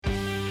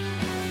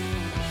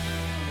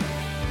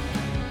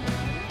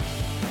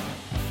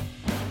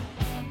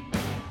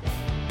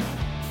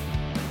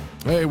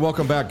Hey,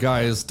 welcome back,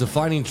 guys.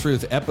 Defining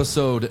Truth,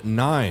 episode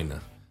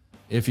 9.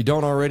 If you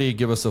don't already,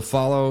 give us a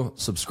follow,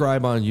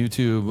 subscribe on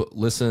YouTube,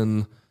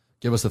 listen,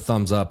 give us a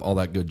thumbs up, all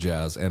that good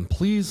jazz. And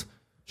please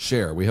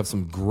share. We have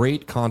some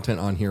great content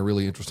on here,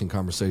 really interesting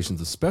conversations,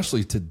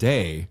 especially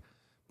today.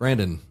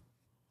 Brandon,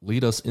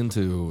 lead us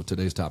into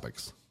today's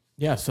topics.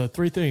 Yeah, so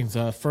 3 things.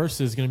 First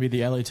is going to be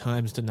the LA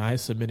Times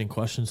denies submitting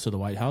questions to the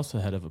White House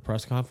ahead of a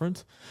press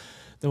conference.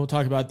 Then we'll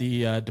talk about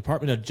the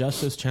Department of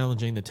Justice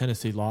challenging the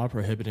Tennessee law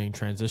prohibiting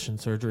transition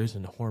surgeries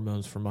and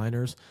hormones for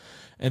minors.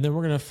 And then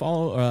we're going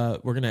to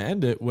we're going to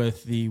end it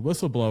with the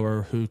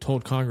whistleblower who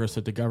told Congress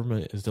that the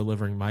government is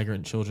delivering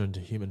migrant children to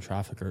human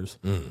traffickers,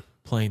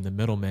 playing the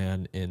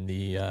middleman in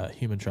the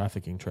human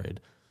trafficking trade.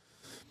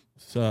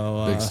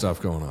 So big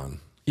stuff going on.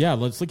 Yeah,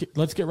 let's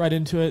get right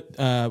into it.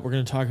 We're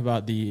going to talk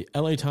about the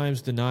LA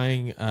Times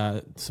denying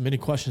submitting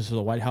questions to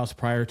the White House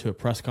prior to a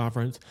press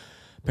conference.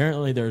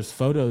 Apparently, there's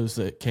photos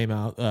that came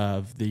out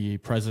of the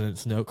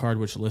president's note card,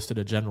 which listed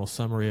a general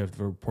summary of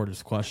the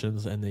reporter's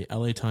questions, and the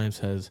LA Times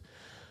has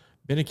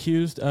been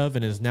accused of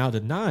and is now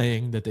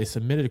denying that they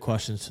submitted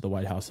questions to the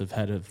White House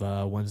ahead of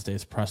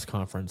Wednesday's press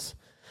conference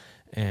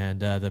and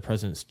the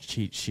president's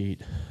cheat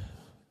sheet.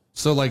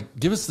 So, like,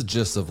 give us the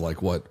gist of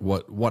like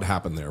what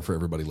happened there for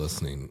everybody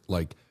listening.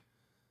 Like,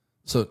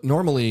 so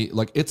normally,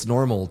 like, it's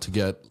normal to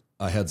get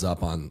a heads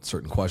up on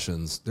certain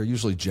questions. They're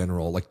usually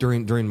general. Like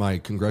during my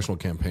congressional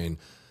campaign,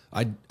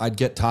 I'd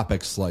get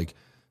topics like,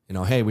 you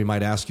know, hey, we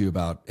might ask you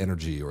about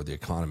energy or the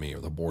economy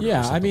or the border.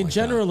 Yeah, I mean, like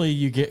generally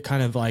you get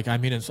kind of like, I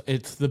mean,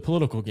 it's the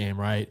political game,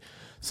 right?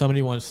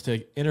 Somebody wants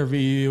to interview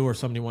you or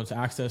somebody wants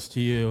access to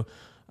you.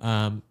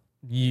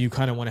 You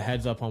kind of want a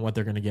heads up on what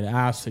they're going to get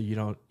asked, so you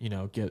don't, you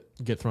know,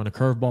 get thrown a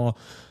curveball.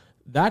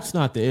 That's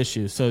not the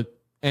issue. So,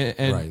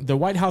 and right. The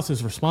White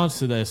House's response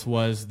to this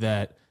was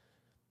that,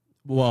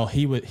 well,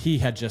 he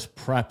had just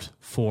prepped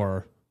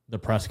for the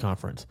press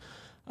conference.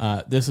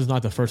 This is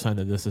not the first time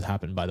that this has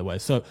happened, by the way.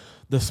 So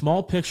the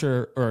small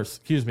paper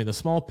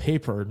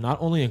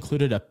not only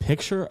included a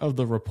picture of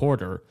the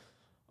reporter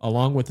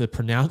along with the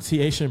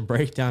pronunciation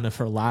breakdown of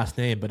her last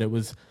name, but it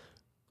was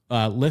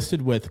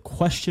listed with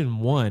question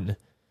 1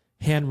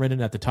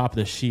 handwritten at the top of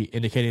the sheet,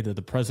 indicating that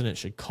the president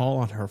should call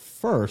on her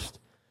first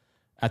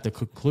at the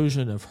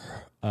conclusion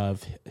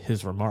of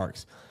his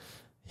remarks.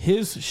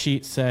 His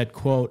sheet said,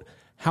 quote,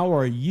 "How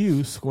are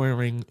you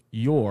squaring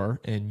your,"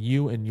 and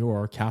you and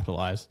your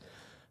capitalized,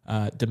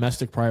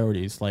 domestic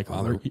priorities like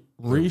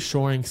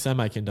reshoring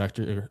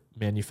semiconductor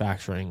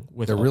manufacturing?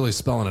 They're really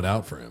spelling it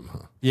out for him,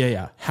 huh?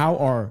 Yeah. How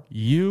are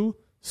you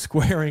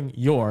squaring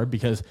your?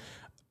 Because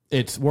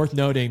it's worth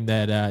noting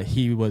that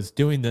he was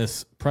doing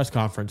this press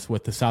conference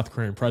with the South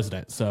Korean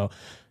president. So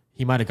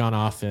he might have gone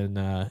off and,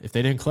 if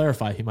they didn't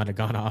clarify, he might have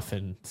gone off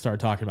and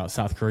started talking about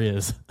South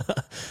Korea's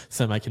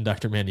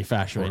semiconductor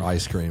manufacturing. Or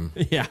ice cream.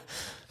 Yeah.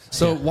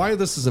 So why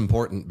this is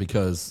important,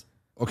 because,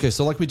 okay,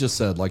 so like we just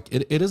said, like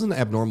it isn't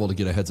abnormal to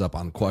get a heads up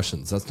on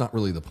questions. That's not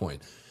really the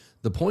point.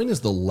 The point is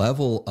the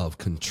level of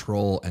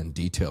control and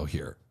detail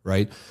here,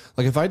 right?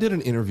 Like if I did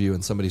an interview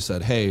and somebody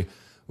said, hey,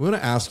 we want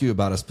to ask you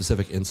about a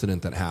specific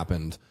incident that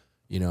happened.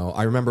 You know,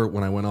 I remember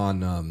when I went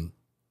on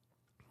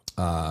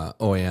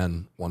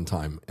OAN one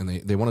time and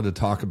they wanted to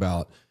talk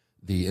about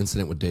the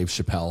incident with Dave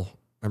Chappelle.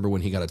 Remember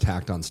when he got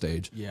attacked on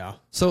stage? Yeah.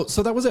 So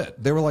that was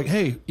it. They were like,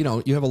 hey, you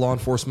know, you have a law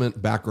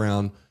enforcement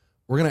background.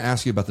 We're going to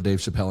ask you about the Dave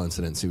Chappelle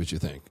incident and see what you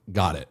think.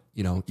 Got it.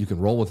 You know, you can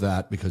roll with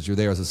that because you're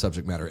there as a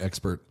subject matter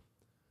expert.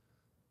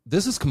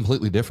 This is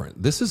completely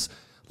different. This is,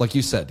 like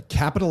you said,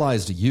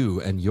 capitalized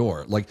you and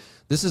your. Like,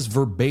 this is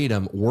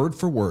verbatim, word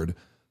for word,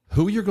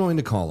 who you're going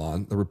to call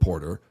on, the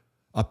reporter,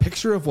 a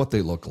picture of what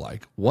they look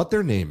like, what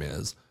their name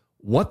is,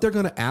 what they're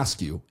going to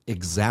ask you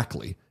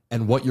exactly,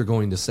 and what you're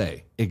going to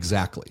say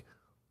exactly.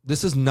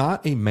 This is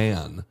not a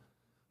man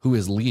who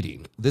is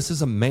leading. This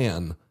is a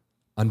man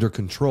under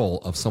control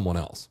of someone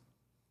else.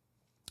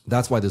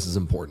 That's why this is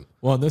important.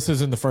 Well, this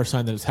isn't the first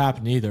time that it's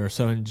happened either.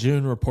 So in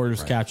June,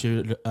 reporters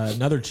captured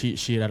another cheat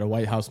sheet at a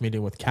White House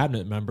meeting with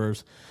cabinet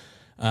members,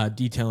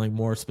 detailing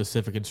more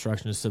specific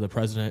instructions to the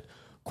president.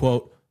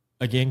 Quote,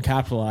 again,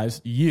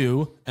 capitalized,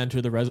 you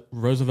enter the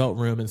Roosevelt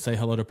room and say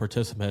hello to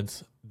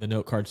participants, the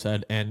note card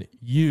said, and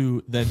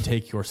you then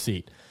take your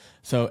seat.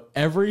 So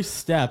every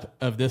step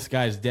of this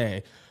guy's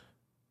day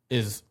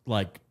is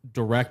like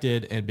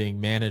directed and being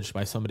managed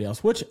by somebody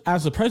else, which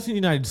as the president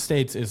of the United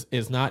States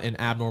is not an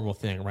abnormal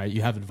thing, right?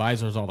 You have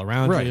advisors all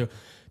around you.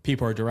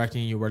 People are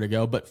directing you where to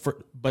go.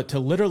 But to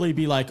literally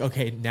be like,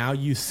 okay, now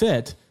you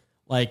sit,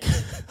 like...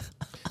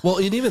 Well,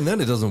 and even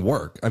then it doesn't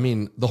work. I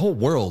mean, the whole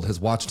world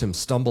has watched him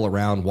stumble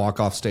around, walk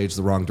off stage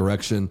the wrong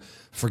direction,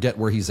 forget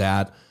where he's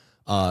at.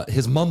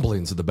 His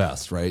mumblings are the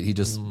best, right? He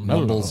just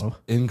mumbles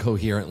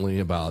incoherently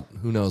about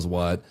who knows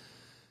what.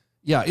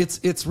 Yeah,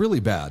 it's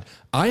really bad.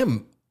 I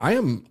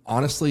am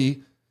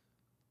honestly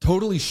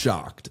totally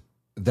shocked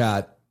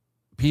that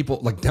people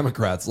like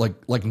Democrats,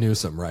 like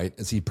Newsom, right,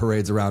 as he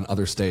parades around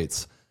other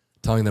states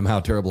telling them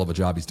how terrible of a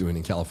job he's doing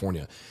in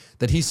California,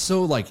 that he's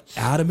so like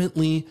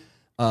adamantly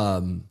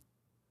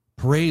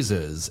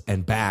praises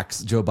and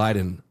backs Joe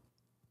Biden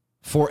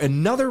for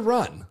another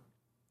run.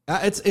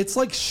 It's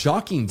like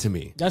shocking to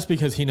me. That's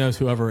because he knows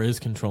whoever is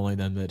controlling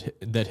them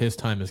that his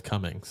time is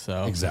coming.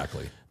 So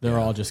exactly, they're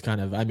all just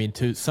kind of. I mean,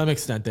 to some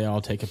extent, they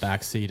all take a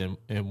back seat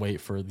and wait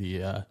for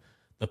the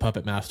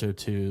puppet master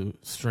to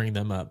string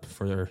them up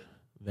for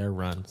their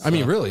run. So. I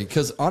mean, really,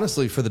 because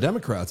honestly, for the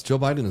Democrats, Joe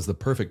Biden is the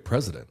perfect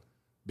president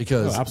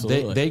because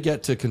they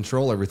get to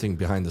control everything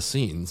behind the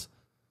scenes.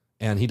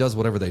 And he does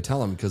whatever they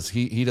tell him because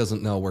he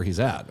doesn't know where he's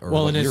at.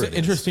 Or and it's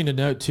interesting to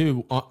note,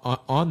 too,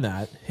 on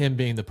that, him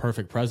being the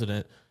perfect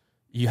president,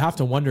 you have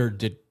to wonder,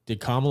 did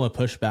Kamala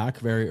push back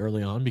very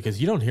early on? Because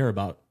you don't hear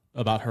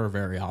about her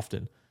very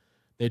often.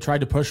 They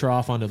tried to push her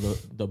off onto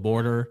the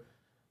border.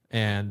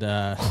 And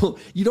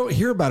you don't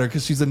hear about her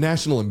because she's a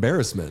national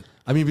embarrassment.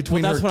 I mean,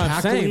 between her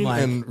cackling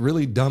and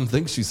really dumb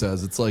things she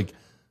says, it's like...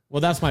 Well,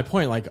 that's my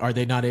point. Like, are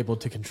they not able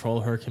to control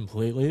her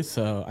completely?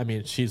 So, I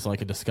mean, she's like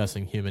a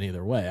disgusting human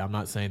either way. I'm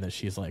not saying that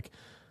she's like,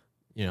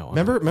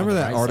 Remember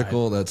that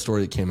article, that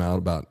story that came out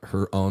about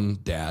her own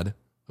dad,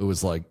 who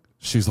was like,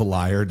 she's a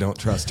liar, don't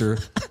trust her.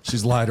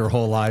 She's lied her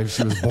whole life.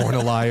 She was born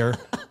a liar.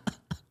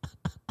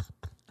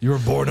 You were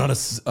born on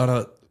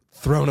a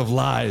throne of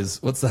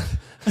lies. What's that?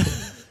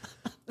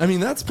 I mean,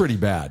 that's pretty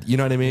bad. You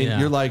know what I mean? Yeah.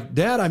 You're like,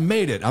 Dad, I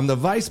made it. I'm the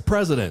vice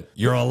president.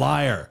 You're a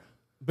liar.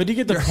 But you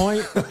get the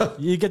point.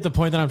 You get the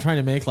point that I'm trying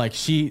to make. Like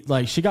she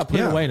got put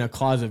away in a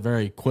closet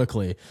very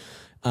quickly,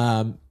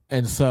 and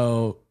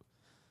so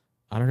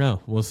I don't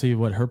know. We'll see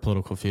what her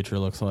political future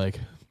looks like.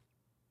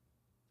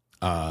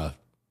 I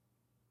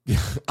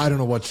don't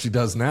know what she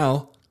does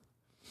now.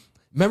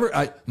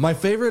 Remember, my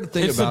favorite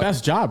thing it's the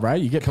best job,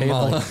 right? You get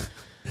Kamala.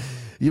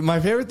 Paid my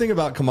favorite thing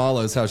about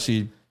Kamala is how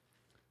she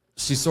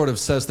sort of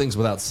says things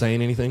without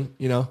saying anything.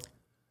 You know.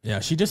 Yeah,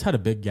 she just had a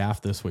big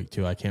gaffe this week,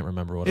 too. I can't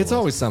remember what it was. It's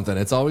always something.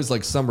 It's always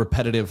like some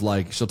repetitive,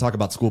 like she'll talk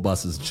about school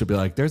buses. And she'll be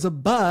like, there's a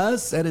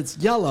bus and it's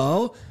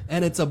yellow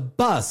and it's a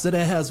bus and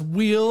it has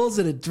wheels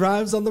and it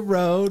drives on the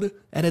road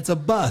and it's a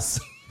bus.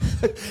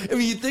 I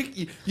mean,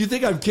 you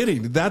think I'm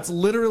kidding. That's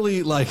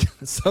literally like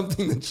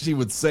something that she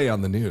would say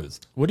on the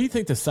news. What do you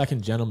think the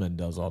second gentleman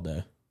does all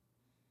day?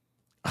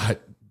 I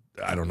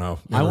don't know.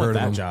 I want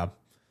that job.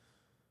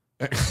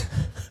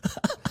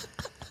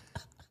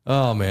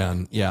 Oh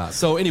man, yeah.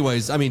 So,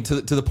 anyways, I mean,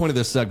 to the point of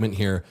this segment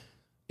here,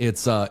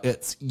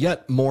 it's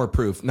yet more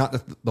proof. Not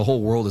that the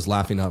whole world is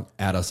laughing up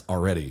at us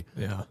already,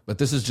 but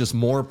this is just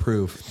more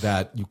proof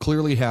that you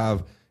clearly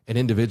have an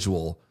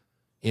individual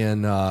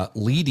in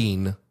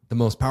leading the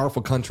most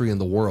powerful country in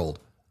the world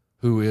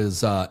who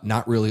is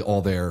not really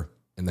all there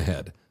in the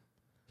head.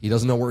 He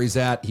doesn't know where he's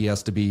at. He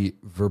has to be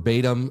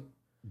verbatim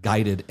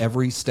guided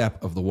every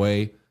step of the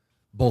way,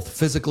 both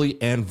physically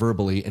and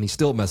verbally, and he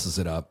still messes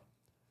it up.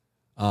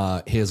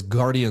 His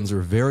guardians are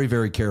very,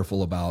 very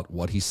careful about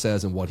what he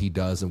says and what he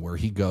does and where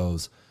he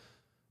goes.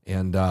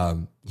 And,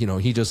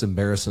 he just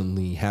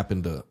embarrassingly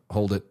happened to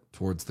hold it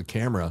towards the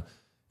camera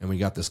and we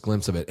got this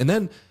glimpse of it. And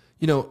then,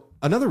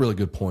 another really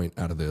good point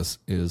out of this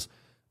is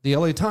the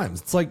LA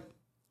Times. It's like,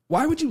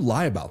 why would you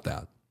lie about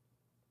that?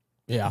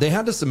 Yeah. They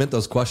had to submit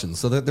those questions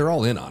so that they're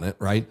all in on it,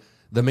 right?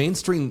 The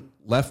mainstream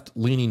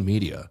left-leaning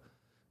media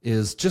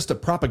is just a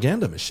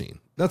propaganda machine.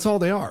 That's all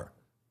they are.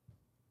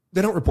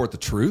 They don't report the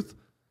truth.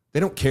 They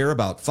don't care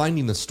about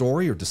finding the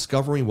story or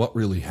discovering what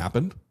really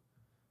happened.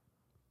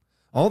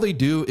 All they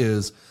do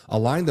is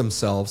align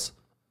themselves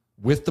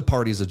with the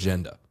party's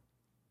agenda,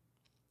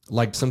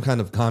 like some kind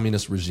of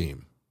communist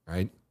regime,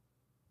 right?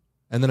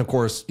 And then, of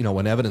course,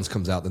 when evidence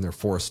comes out, then they're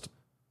forced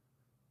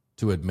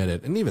to admit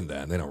it. And even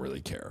then, they don't really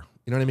care.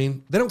 You know what I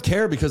mean? They don't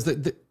care because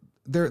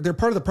they're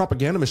part of the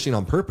propaganda machine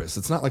on purpose.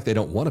 It's not like they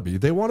don't want to be.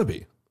 They want to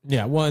be.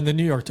 Yeah, well, and the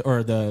New York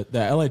or the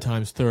LA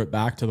Times threw it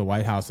back to the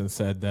White House and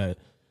said that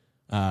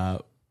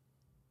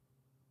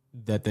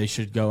that they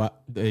should go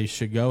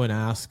and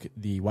ask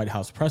the White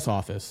House press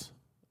office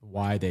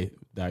why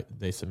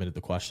they submitted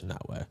the question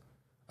that way.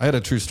 I had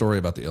a true story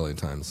about the LA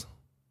Times.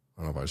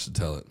 I don't know if I should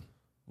tell it.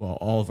 Well,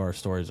 all of our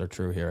stories are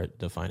true here at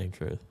Defining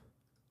Truth.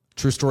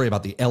 True story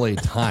about the LA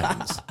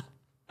Times.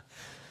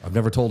 I've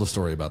never told a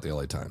story about the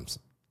LA Times.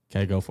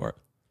 Okay, go for it.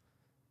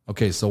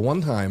 Okay, so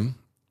one time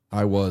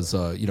I was,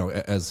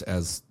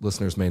 as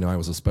listeners may know, I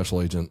was a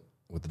special agent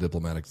with the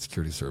Diplomatic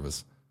Security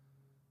Service.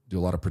 Do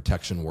a lot of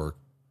protection work,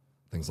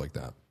 things like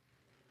that,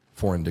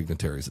 foreign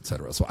dignitaries,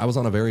 etc. So I was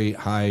on a very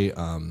high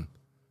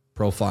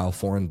profile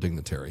foreign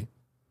dignitary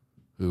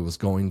who was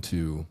going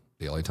to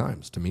the LA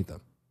Times to meet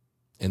them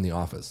in the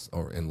office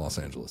or in Los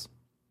Angeles.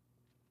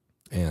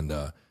 And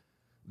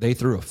they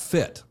threw a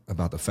fit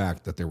about the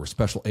fact that there were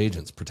special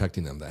agents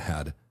protecting them that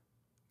had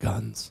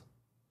guns.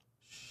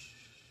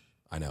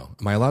 I know.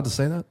 Am I allowed to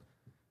say that?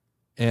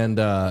 And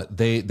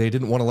they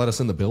didn't want to let us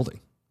in the building.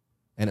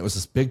 And it was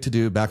this big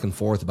to-do back and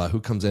forth about who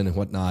comes in and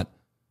whatnot.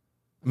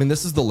 I mean,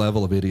 this is the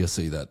level of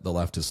idiocy that the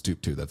left has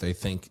stooped to, that they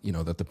think,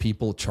 that the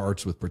people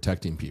charged with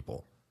protecting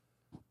people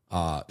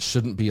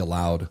shouldn't be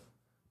allowed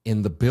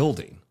in the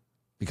building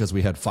because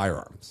we had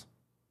firearms.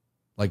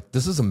 Like,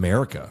 this is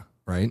America,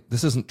 right?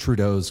 This isn't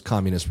Trudeau's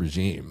communist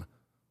regime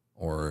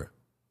or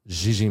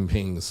Xi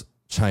Jinping's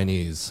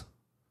Chinese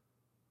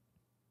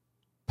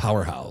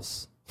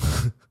powerhouse.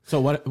 So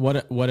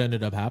what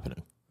ended up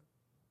happening?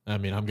 I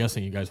mean, I'm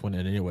guessing you guys went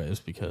in anyways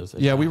because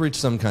we reached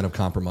some kind of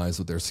compromise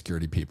with their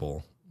security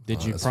people.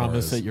 Did you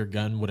promise that your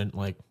gun wouldn't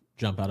like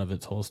jump out of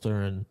its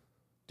holster and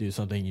do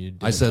something you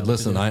didn't? I said,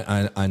 listen,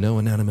 I know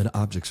inanimate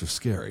objects are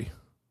scary,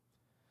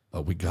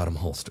 but we got them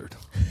holstered.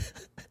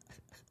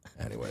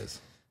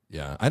 Anyways,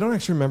 yeah, I don't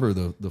actually remember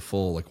the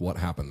full like what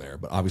happened there,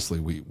 but obviously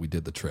we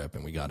did the trip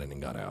and we got in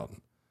and got out.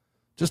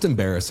 Just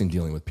embarrassing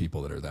dealing with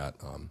people that are that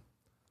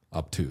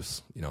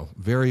obtuse,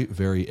 very,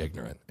 very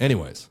ignorant.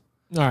 Anyways.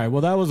 All right.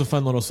 Well, that was a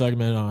fun little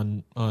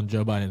segment on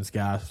Joe Biden's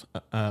gas.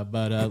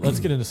 But let's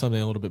get into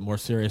something a little bit more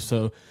serious.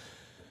 So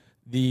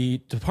the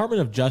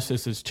Department of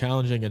Justice is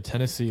challenging a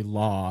Tennessee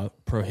law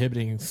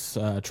prohibiting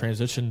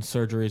transition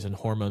surgeries and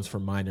hormones for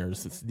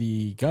minors.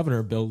 The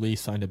governor, Bill Lee,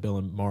 signed a bill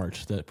in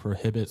March that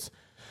prohibits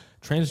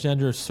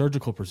transgender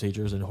surgical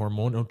procedures and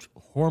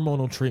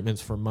hormonal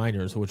treatments for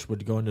minors, which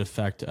would go into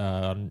effect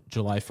on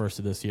July 1st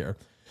of this year.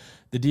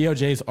 The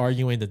DOJ is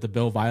arguing that the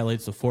bill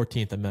violates the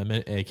 14th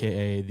Amendment,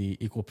 a.k.a. the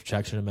Equal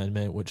Protection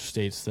Amendment, which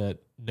states that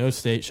no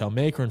state shall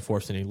make or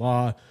enforce any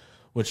law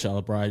which shall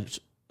abridge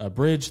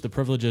the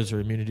privileges or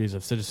immunities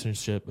of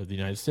citizenship of the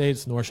United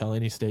States, nor shall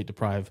any state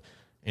deprive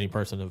any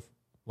person of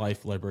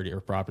life, liberty,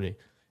 or property.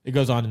 It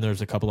goes on, and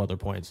there's a couple other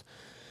points.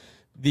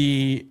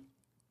 The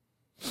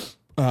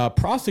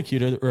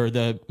prosecutor, or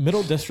the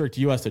Middle District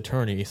U.S.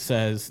 Attorney,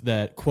 says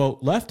that,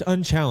 quote, left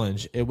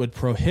unchallenged, it would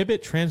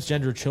prohibit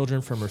transgender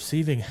children from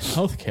receiving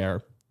health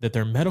care that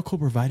their medical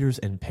providers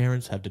and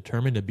parents have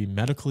determined to be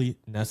medically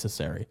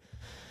necessary.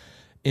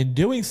 In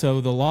doing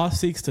so, the law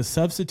seeks to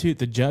substitute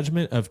the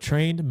judgment of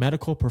trained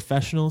medical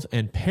professionals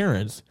and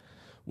parents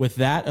with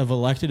that of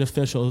elected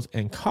officials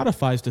and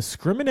codifies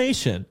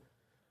discrimination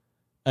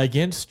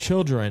against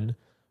children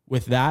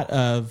with that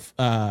of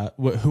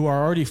who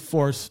are already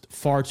forced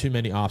far too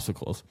many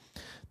obstacles.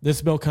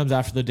 This bill comes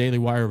after the Daily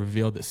Wire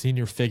revealed that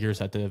senior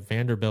figures at the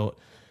Vanderbilt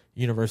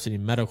University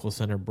Medical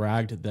Center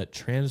bragged that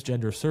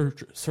transgender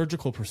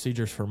surgical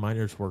procedures for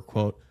minors were,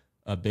 quote,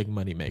 a big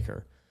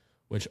moneymaker,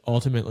 which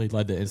ultimately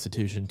led the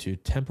institution to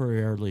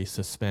temporarily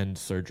suspend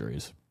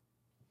surgeries.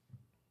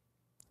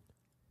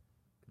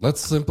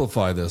 Let's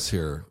simplify this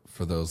here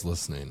for those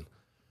listening.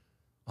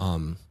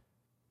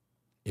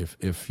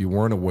 If you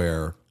weren't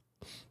aware,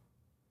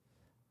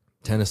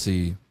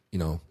 Tennessee,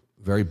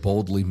 very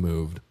boldly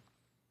moved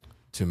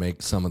to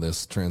make some of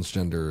this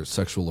transgender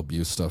sexual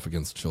abuse stuff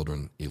against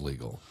children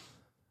illegal,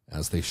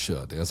 as they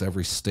should, as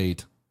every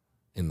state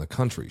in the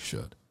country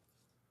should.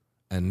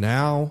 And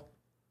now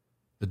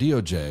the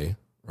DOJ,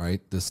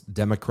 right, this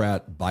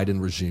Democrat Biden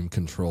regime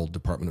controlled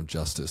Department of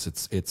Justice,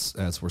 it's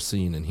as we're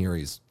seeing in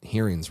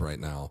hearings right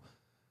now,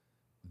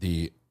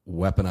 the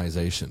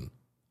weaponization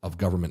of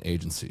government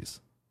agencies.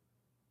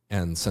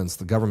 And since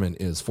the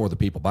government is for the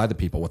people, by the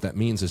people, what that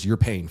means is you're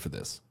paying for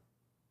this,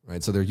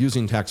 right? So they're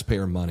using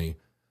taxpayer money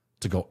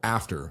to go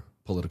after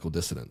political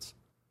dissidents.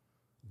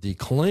 The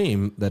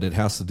claim that it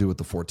has to do with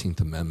the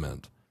 14th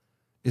Amendment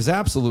is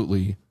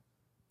absolutely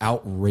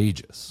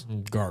outrageous.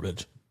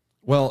 Garbage.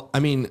 Well,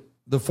 I mean,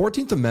 the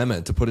 14th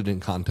Amendment, to put it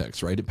in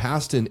context, right? It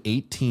passed in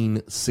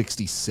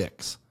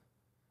 1866.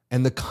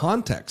 And the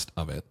context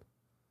of it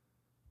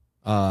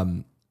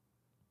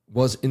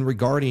was in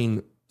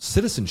regarding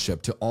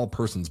citizenship to all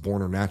persons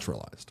born or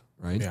naturalized,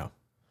 right? Yeah.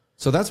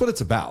 So that's what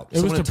it's about.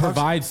 It was to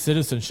provide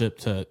citizenship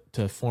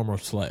to former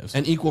slaves.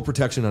 And equal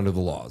protection under the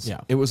laws.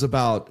 Yeah. It was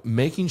about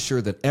making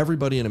sure that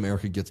everybody in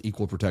America gets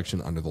equal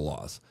protection under the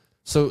laws.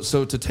 So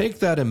to take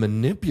that and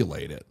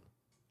manipulate it,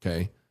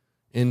 okay,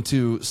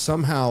 into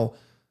somehow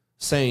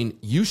saying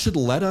you should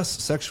let us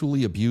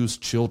sexually abuse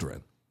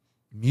children,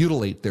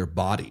 mutilate their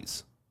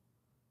bodies,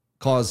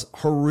 cause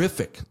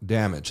horrific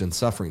damage and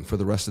suffering for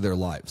the rest of their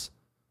lives,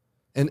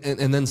 and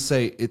then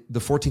say the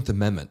 14th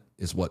Amendment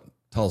is what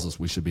tells us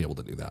we should be able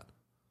to do that.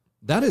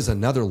 That is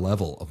another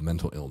level of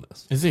mental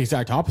illness. It's the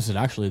exact opposite,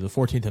 actually. The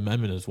 14th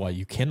Amendment is why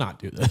you cannot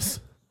do this.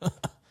 Well,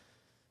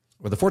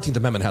 the 14th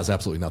Amendment has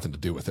absolutely nothing to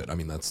do with it. I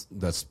mean, that's.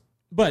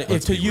 But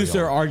if to use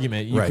their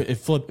argument, you right.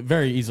 could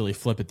very easily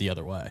flip it the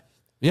other way.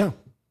 Yeah.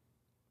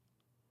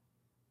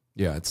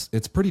 Yeah,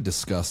 it's pretty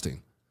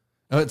disgusting.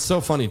 It's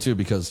so funny too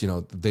because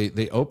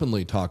they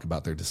openly talk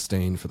about their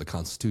disdain for the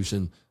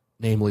Constitution,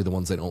 namely the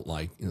ones they don't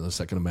like. The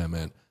Second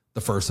Amendment,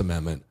 the First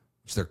Amendment,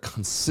 which they're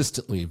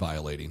consistently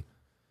violating.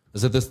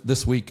 Is that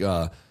this week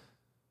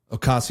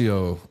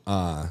Ocasio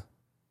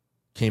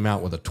came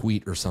out with a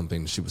tweet or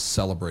something? She was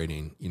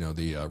celebrating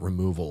the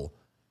removal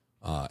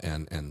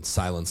and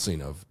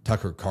silencing of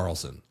Tucker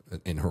Carlson,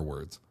 in her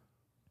words.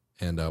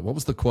 And what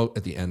was the quote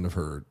at the end of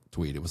her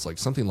tweet? It was like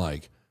something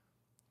like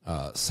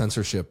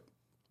censorship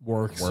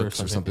works or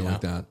something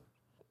like that.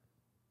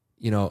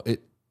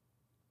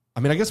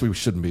 I guess we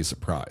shouldn't be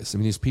surprised. I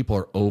mean, these people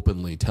are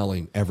openly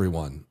telling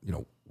everyone,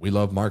 we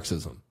love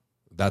Marxism.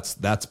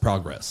 That's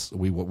progress.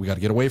 We got to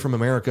get away from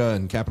America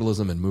and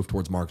capitalism and move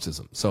towards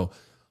Marxism. So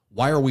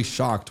why are we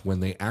shocked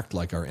when they act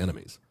like our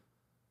enemies?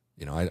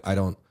 I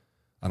don't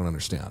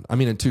understand. I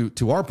mean,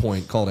 to our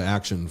point, call to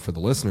action for the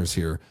listeners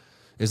here,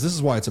 is this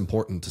is why it's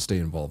important to stay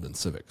involved in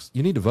civics.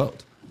 You need to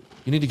vote.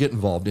 You need to get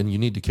involved and you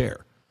need to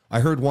care. I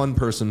heard one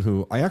person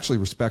who I actually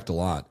respect a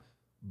lot,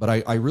 but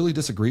I really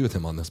disagree with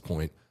him on this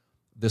point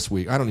this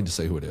week. I don't need to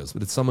say who it is,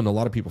 but it's someone a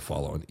lot of people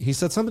follow. And he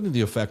said something to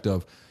the effect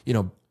of,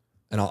 and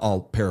I'll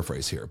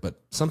paraphrase here, but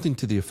something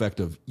to the effect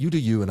of, you do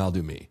you and I'll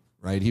do me,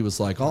 right? He was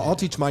like, I'll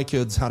teach my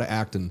kids how to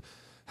act and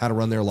how to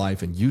run their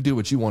life, and you do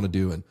what you want to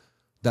do, and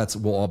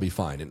we'll all be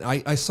fine. And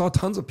I saw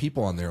tons of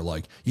people on there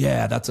like,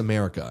 yeah, that's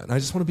America. And I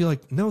just want to be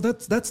like, no,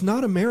 that's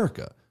not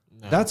America.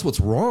 No. That's what's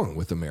wrong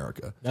with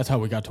America. That's how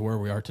we got to where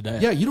we are today.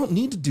 Yeah, you don't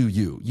need to do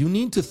you. You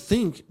need to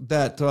think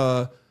that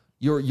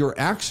your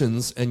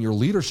actions and your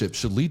leadership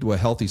should lead to a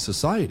healthy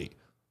society.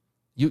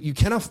 You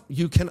cannot.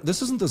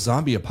 This isn't the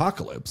zombie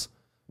apocalypse.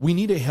 We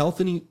need a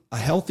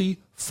healthy,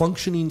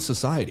 functioning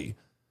society.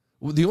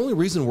 The only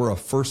reason we're a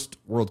first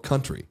world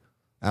country,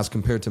 as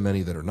compared to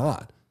many that are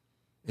not,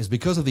 is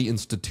because of the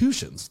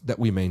institutions that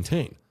we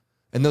maintain.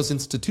 And those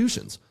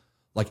institutions,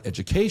 like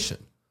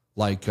education,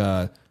 like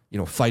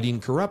fighting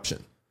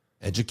corruption,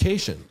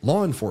 education,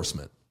 law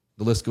enforcement,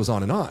 the list goes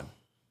on and on.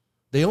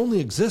 They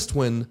only exist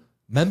when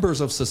members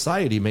of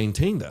society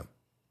maintain them.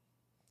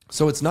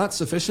 So it's not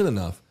sufficient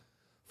enough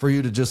for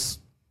you to just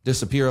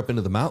disappear up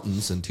into the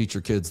mountains and teach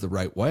your kids the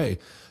right way.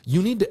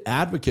 You need to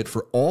advocate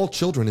for all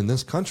children in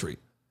this country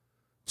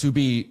to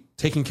be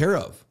taken care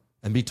of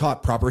and be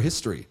taught proper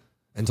history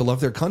and to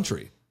love their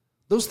country.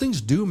 Those things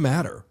do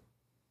matter.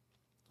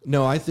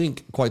 No, I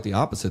think quite the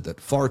opposite,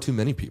 that far too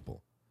many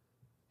people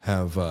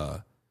have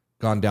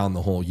gone down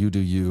the whole you do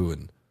you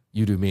and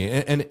you do me.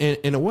 And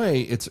in a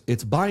way,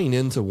 it's buying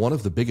into one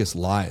of the biggest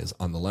lies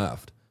on the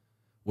left,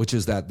 which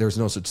is that there's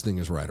no such thing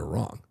as right or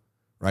wrong,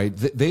 right?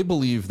 They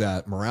believe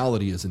that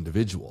morality is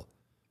individual.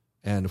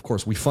 And of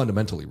course, we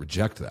fundamentally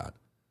reject that.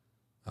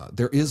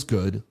 There is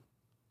good.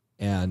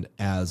 And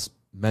as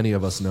many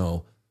of us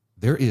know,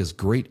 there is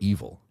great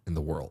evil in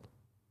the world.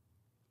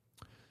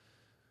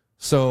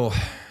 So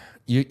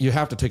you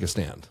have to take a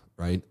stand,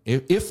 right?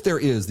 If there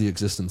is the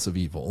existence of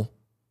evil,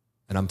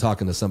 and I'm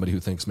talking to somebody who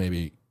thinks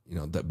maybe,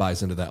 that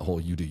buys into that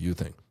whole you do you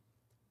thing.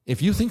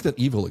 If you think that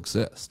evil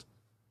exists,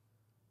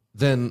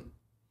 then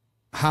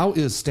how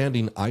is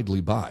standing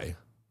idly by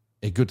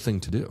a good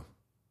thing to do?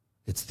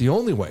 It's the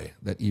only way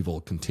that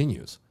evil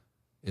continues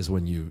is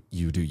when you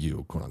do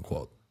you, quote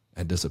unquote,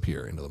 and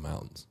disappear into the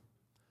mountains.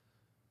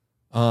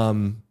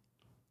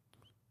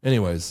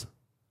 Anyways,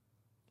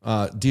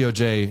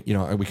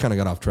 DOJ, we kind of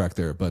got off track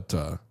there, but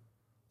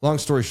long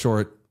story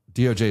short,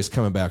 DOJ is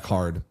coming back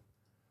hard.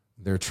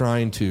 They're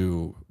trying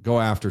to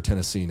go after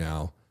Tennessee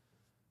now,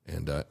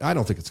 and I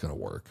don't think it's going to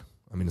work.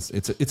 I mean,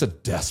 it's a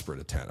desperate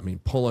attempt. I mean,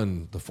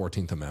 pulling the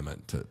 14th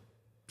Amendment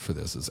for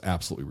this is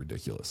absolutely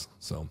ridiculous.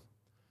 So,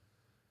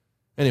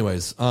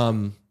 anyways,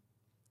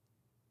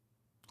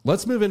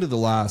 let's move into the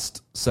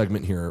last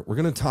segment here. We're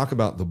going to talk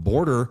about the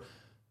border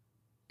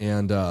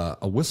and a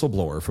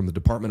whistleblower from the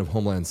Department of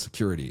Homeland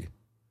Security.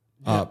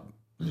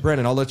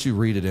 Brandon, I'll let you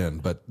read it in,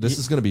 but this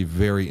is going to be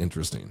very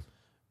interesting.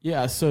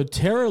 Yeah, so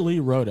Tara Lee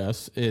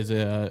Rodas is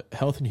a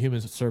Health and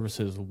Human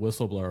Services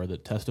whistleblower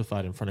that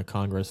testified in front of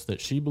Congress that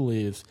she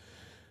believes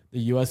the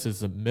U.S.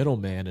 is a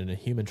middleman in a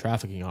human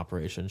trafficking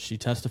operation. She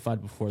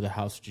testified before the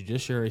House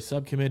Judiciary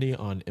Subcommittee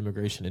on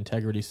Immigration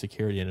Integrity,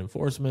 Security, and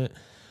Enforcement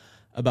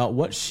about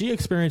what she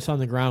experienced on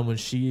the ground when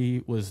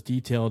she was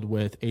detailed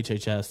with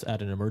HHS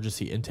at an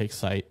emergency intake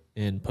site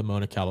in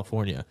Pomona,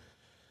 California.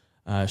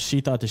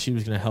 She thought that she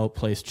was going to help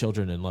place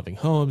children in loving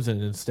homes,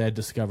 and instead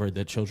discovered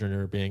that children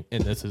are being,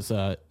 and this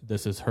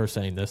is her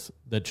saying this,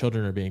 that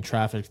children are being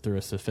trafficked through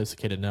a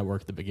sophisticated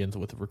network that begins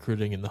with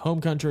recruiting in the home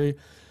country,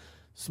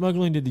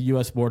 smuggling to the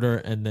U.S. border,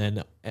 and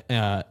then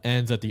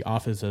ends at the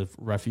Office of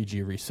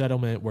Refugee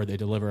Resettlement, where they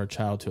deliver a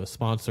child to a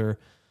sponsor,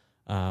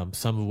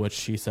 some of which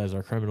she says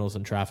are criminals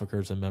and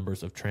traffickers and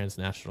members of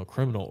transnational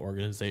criminal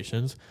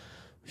organizations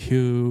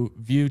who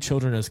view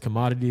children as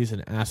commodities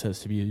and assets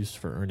to be used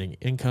for earning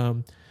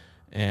income.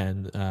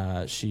 And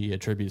she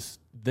attributes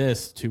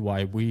this to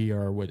why we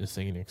are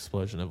witnessing an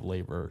explosion of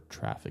labor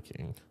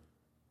trafficking.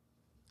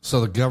 So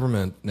the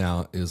government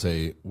now is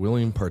a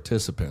willing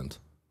participant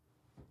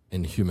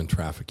in human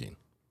trafficking.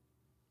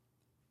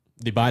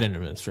 The Biden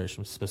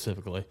administration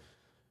specifically,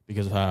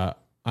 because I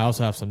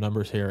also have some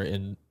numbers here.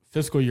 In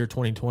fiscal year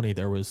 2020,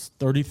 there was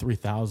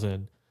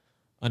 33,000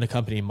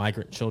 unaccompanied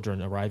migrant children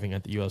arriving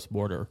at the U.S.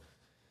 border.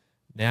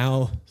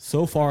 Now,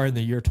 so far in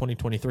the year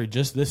 2023,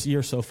 just this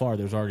year so far,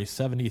 there's already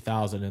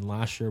 70,000, and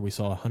last year we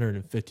saw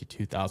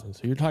 152,000.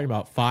 So you're talking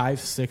about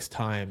 5-6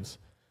 times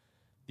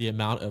the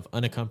amount of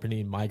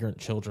unaccompanied migrant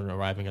children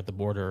arriving at the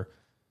border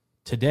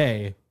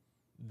today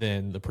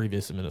than the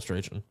previous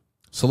administration.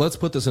 So let's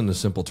put this into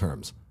simple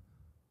terms.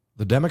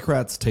 The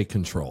Democrats take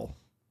control,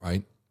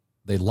 right?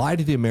 They lie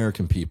to the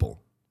American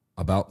people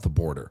about the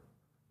border.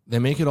 They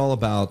make it all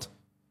about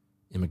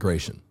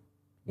immigration,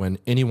 when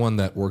anyone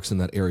that works in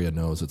that area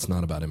knows it's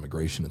not about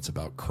immigration. It's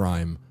about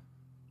crime,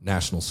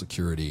 national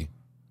security,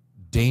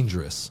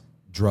 dangerous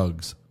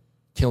drugs,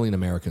 killing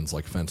Americans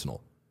like fentanyl.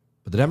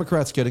 But the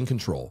Democrats get in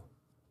control.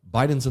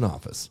 Biden's in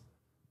office.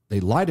 They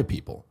lie to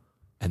people.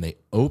 and they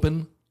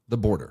open the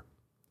border.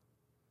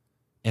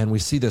 And we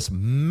see this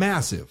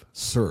massive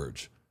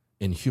surge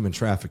in human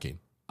trafficking,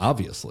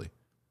 obviously,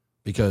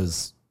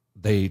 because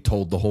they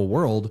told the whole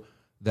world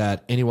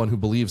that anyone who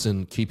believes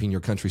in keeping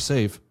your country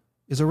safe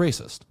is a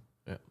racist.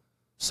 Yeah.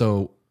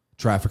 So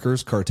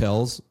traffickers,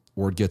 cartels,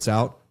 word gets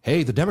out,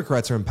 hey, the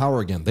Democrats are in power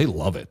again. They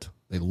love it.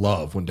 They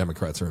love when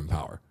Democrats are in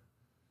power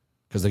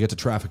because they get to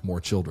traffic more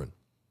children.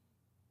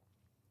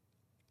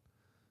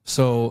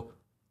 So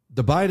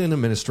the Biden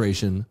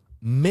administration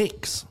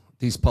makes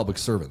these public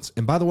servants.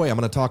 And by the way, I'm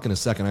going to talk in a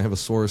second. I have a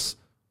source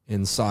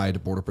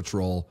inside Border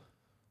Patrol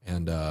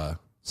and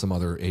some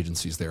other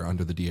agencies there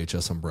under the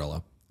DHS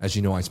umbrella. As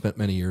you know, I spent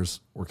many years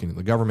working in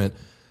the government,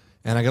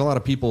 and I got a lot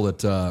of people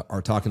that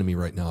are talking to me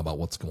right now about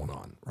what's going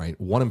on, right?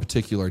 One in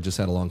particular, I just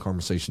had a long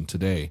conversation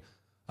today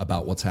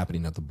about what's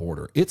happening at the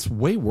border. It's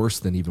way worse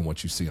than even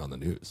what you see on the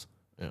news.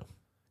 Yeah.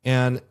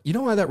 And you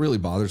know why that really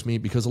bothers me?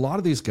 Because a lot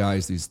of these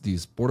guys,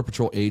 these Border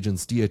Patrol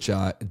agents,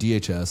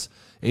 DHS,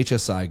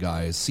 HSI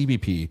guys,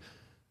 CBP,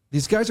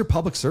 these guys are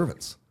public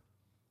servants.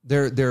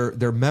 They're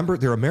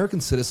American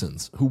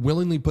citizens who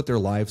willingly put their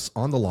lives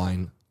on the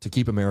line to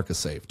keep America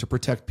safe, to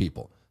protect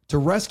people, to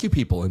rescue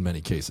people in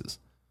many cases.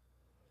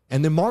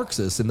 And the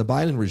Marxists in the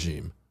Biden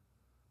regime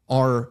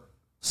are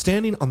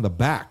standing on the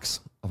backs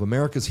of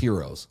America's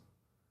heroes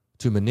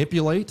to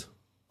manipulate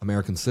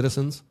American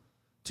citizens,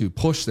 to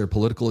push their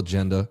political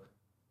agenda,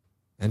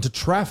 and to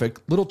traffic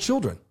little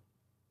children.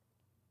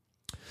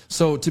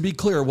 So to be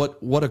clear,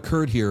 what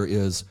occurred here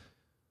is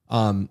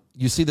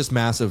you see this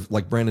massive,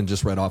 like Brandon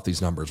just read off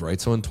these numbers, right?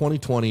 So in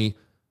 2020,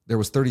 there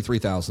was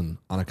 33,000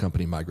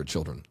 unaccompanied migrant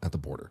children at the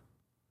border.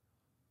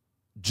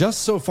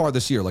 Just so far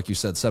this year, like you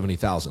said,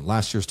 70,000.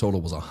 Last year's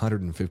total was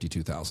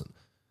 152,000.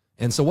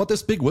 And so what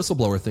this big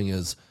whistleblower thing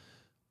is,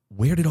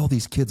 where did all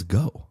these kids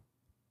go?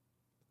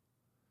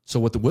 So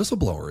what the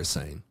whistleblower is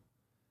saying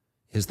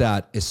is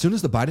that as soon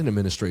as the Biden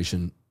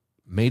administration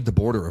made the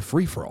border a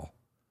free-for-all,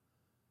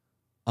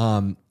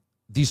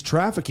 these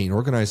trafficking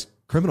organized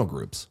criminal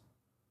groups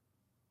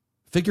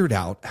figured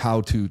out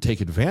how to take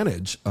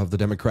advantage of the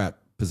Democrat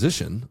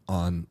position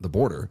on the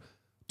border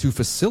to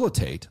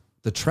facilitate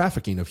the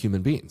trafficking of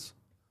human beings.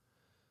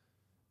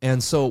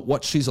 And so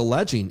what she's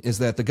alleging is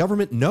that the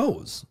government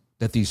knows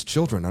that these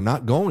children are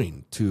not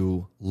going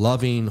to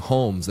loving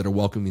homes that are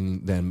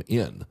welcoming them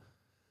in.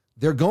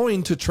 They're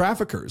going to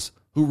traffickers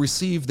who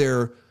receive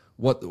their,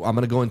 what I'm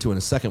going to go into in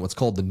a second, what's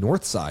called the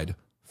North Side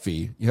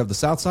fee. You have the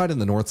South Side and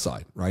the North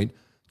Side, right?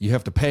 You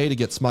have to pay to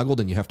get smuggled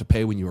and you have to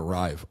pay when you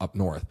arrive up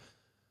north.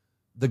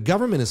 The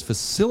government is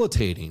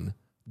facilitating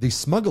the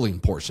smuggling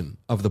portion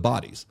of the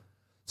bodies.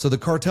 So the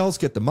cartels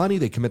get the money,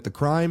 they commit the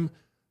crime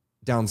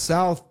down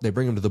south, they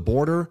bring them to the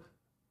border.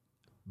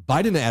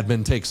 Biden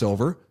admin takes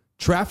over,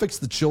 traffics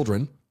the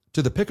children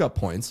to the pickup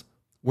points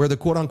where the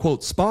quote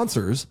unquote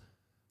sponsors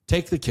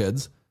take the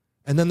kids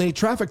and then they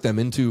traffic them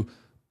into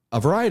a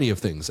variety of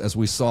things, as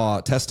we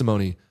saw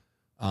testimony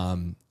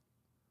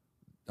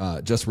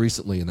just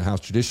recently in the House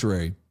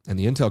Judiciary and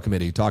the Intel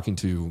Committee talking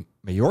to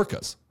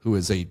Mayorkas, who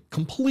is a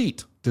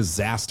complete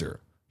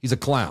disaster. He's a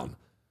clown.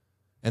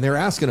 And they're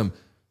asking him,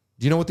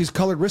 do you know what these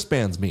colored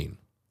wristbands mean?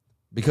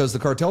 Because the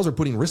cartels are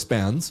putting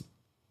wristbands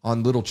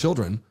on little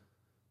children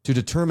to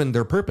determine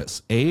their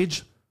purpose,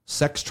 age,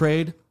 sex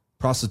trade,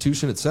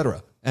 prostitution,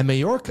 etc. And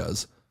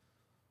Mayorkas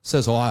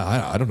says, oh,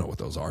 I don't know what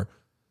those are.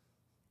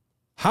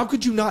 How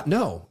could you not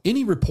know?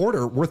 Any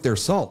reporter worth their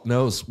salt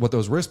knows what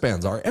those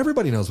wristbands are.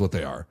 Everybody knows what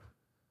they are.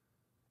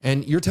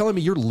 And you're telling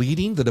me you're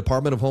leading the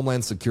Department of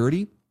Homeland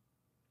Security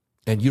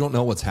and you don't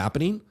know what's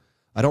happening?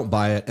 I don't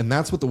buy it. And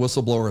that's what the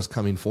whistleblower is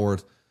coming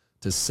forward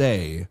to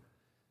say.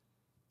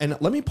 And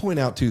let me point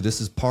out, too,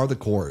 this is par the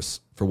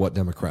course for what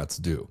Democrats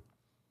do.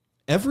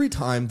 Every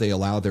time they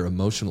allow their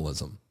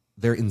emotionalism,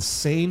 their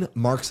insane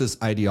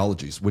Marxist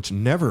ideologies, which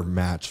never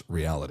match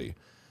reality,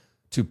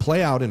 to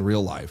play out in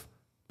real life,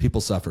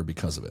 people suffer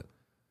because of it.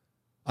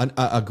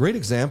 A great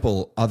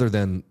example, other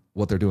than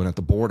what they're doing at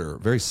the border,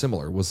 very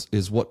similar,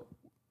 is what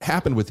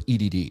happened with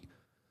EDD.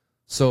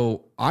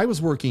 So I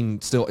was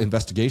working still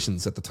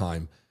investigations at the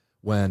time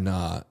when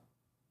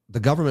the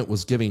government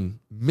was giving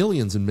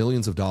millions and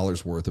millions of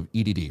dollars worth of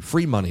EDD,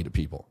 free money to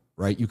people,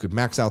 right? You could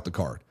max out the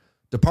card.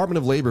 Department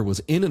of Labor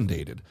was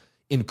inundated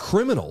in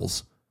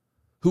criminals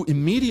who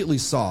immediately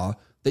saw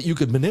that you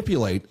could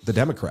manipulate the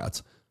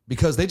Democrats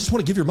because they just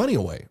want to give your money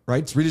away,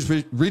 right? It's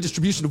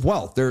redistribution of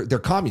wealth. They're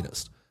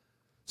communist.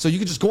 So you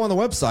could just go on the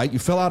website, you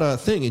fill out a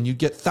thing, and you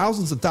get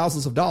thousands and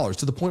thousands of dollars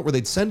to the point where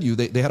they'd send you,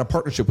 they had a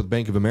partnership with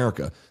Bank of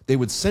America. They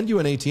would send you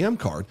an ATM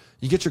card.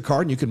 You get your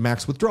card, and you can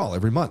max withdrawal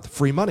every month,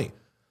 free money.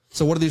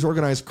 So what do these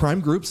organized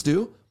crime groups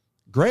do?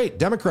 Great,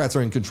 Democrats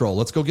are in control.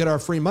 Let's go get our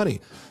free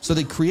money. So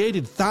they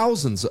created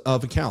thousands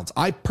of accounts.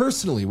 I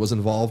personally was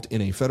involved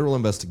in a federal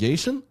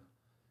investigation,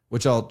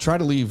 which I'll try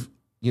to leave,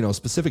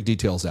 specific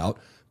details out,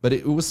 but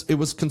it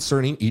was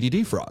concerning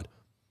EDD fraud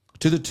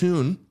to the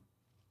tune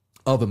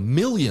of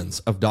millions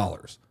of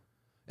dollars.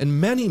 And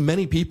many,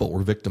 many people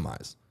were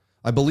victimized.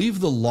 I believe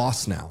the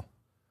loss now,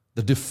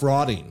 the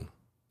defrauding,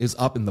 is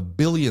up in the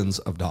billions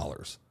of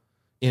dollars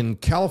In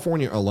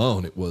California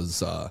alone, it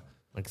was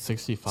like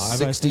 65,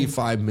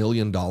 $65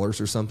 million or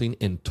something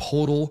in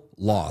total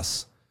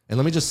loss. And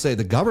let me just say,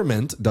 the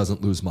government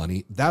doesn't lose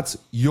money. That's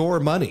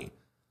your money.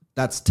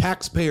 That's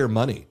taxpayer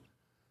money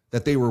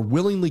that they were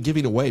willingly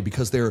giving away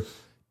because they're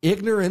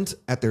ignorant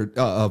at their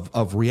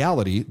of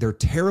reality. They're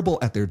terrible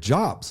at their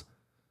jobs.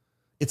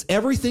 It's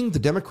everything the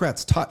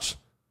Democrats touch,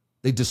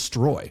 they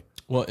destroy.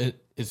 Well,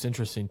 it's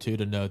interesting, too,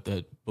 to note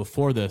that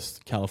before this,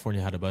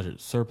 California had a budget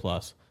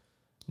surplus.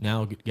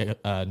 Now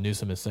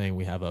Newsom is saying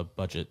we have a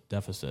budget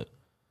deficit.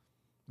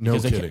 No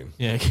kidding.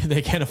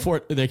 They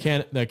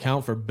can't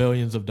account for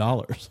billions of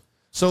dollars.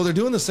 So they're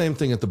doing the same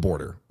thing at the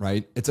border,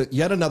 right? It's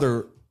yet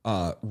another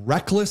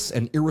reckless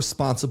and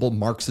irresponsible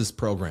Marxist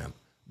program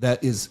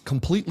that is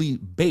completely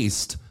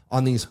based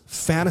on these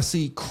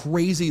fantasy,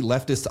 crazy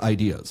leftist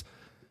ideas.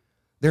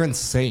 They're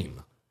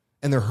insane,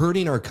 and they're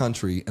hurting our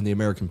country and the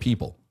American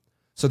people.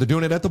 So they're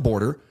doing it at the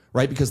border,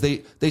 right? Because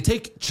they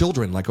take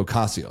children like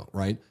Ocasio,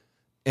 right?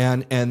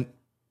 And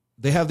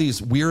they have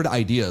these weird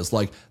ideas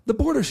like the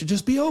border should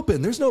just be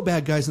open. There's no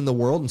bad guys in the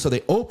world. And so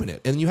they open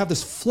it. And you have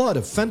this flood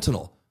of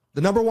fentanyl,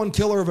 the number one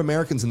killer of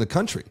Americans in the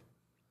country.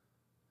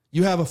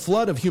 You have a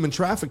flood of human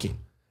trafficking.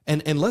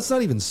 And let's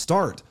not even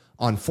start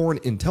on foreign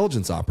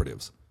intelligence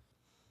operatives.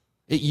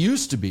 It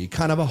used to be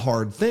kind of a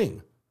hard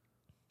thing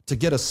to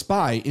get a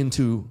spy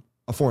into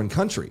a foreign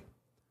country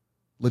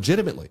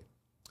legitimately.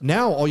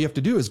 Now all you have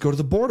to do is go to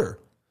the border.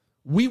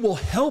 We will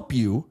help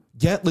you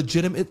get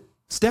legitimate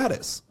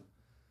status.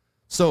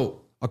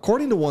 So,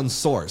 according to one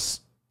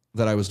source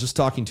that I was just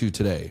talking to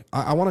today,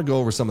 I want to go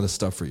over some of this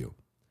stuff for you.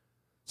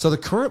 So, the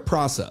current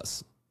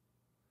process,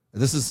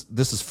 this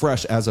is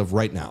fresh as of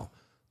right now.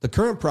 The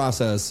current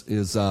process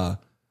is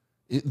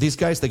these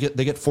guys they get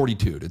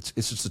 42'd.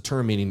 It's just a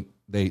term meaning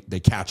they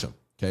catch them.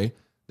 Okay,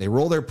 they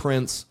roll their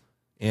prints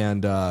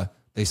and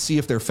they see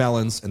if they're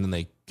felons and then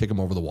they kick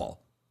them over the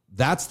wall.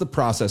 That's the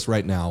process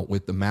right now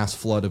with the mass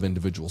flood of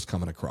individuals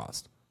coming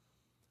across.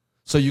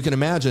 So you can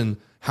imagine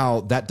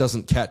how that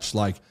doesn't catch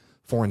like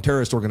foreign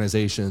terrorist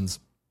organizations,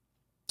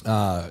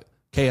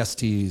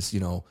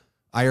 KSTs,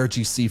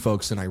 IRGC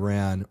folks in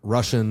Iran,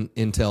 Russian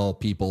intel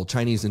people,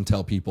 Chinese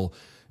intel people.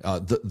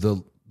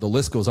 The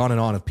list goes on and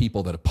on of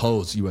people that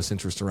oppose U.S.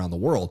 interests around the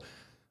world.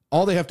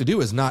 All they have to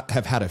do is not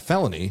have had a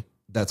felony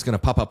that's going to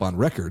pop up on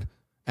record,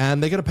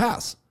 and they get a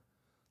pass.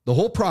 The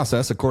whole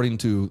process, according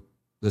to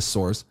this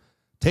source,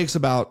 takes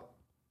about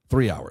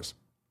 3 hours.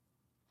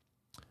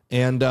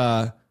 And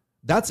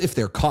that's if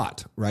they're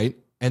caught, right?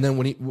 And then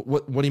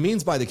what he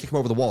means by they kick them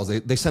over the walls,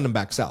 they send them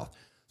back south.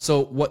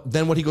 So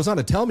what he goes on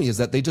to tell me is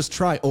that they just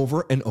try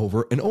over and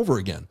over and over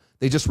again.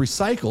 They just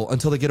recycle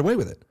until they get away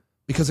with it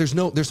because there's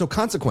no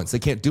consequence. They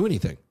can't do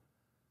anything.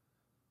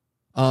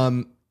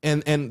 And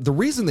the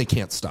reason they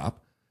can't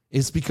stop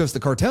is because the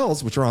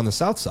cartels, which are on the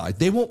south side,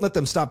 they won't let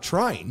them stop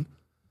trying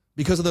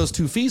because of those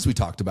two fees we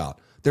talked about.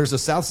 There's a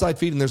south side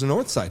fee and there's a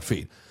north side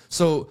fee.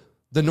 So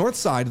the north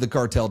side of the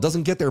cartel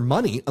doesn't get their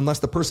money unless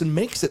the person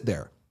makes it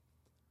there.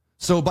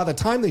 So by the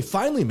time they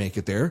finally make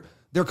it there,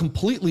 they're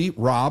completely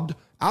robbed,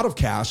 out of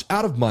cash,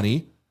 out of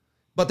money,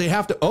 but they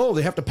have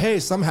to pay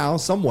somehow,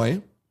 some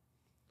way.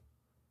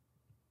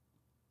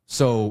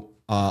 So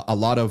a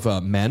lot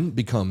of men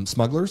become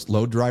smugglers,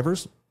 load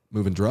drivers,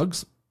 moving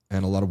drugs,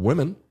 and a lot of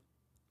women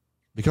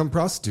become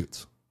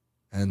prostitutes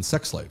and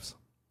sex slaves.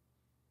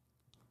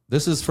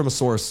 This is from a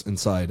source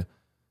inside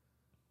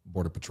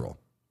Border Patrol.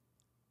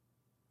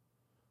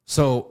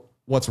 So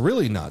what's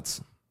really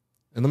nuts,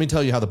 and let me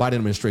tell you how the Biden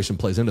administration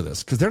plays into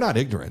this, because they're not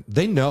ignorant.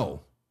 They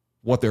know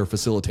what they're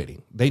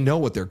facilitating. They know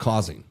what they're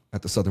causing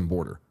at the southern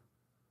border.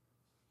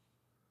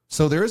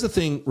 So there is a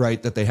thing,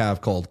 right, that they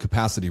have called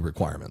capacity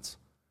requirements.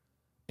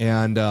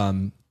 And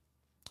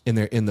in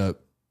the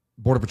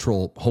Border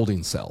Patrol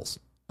holding cells,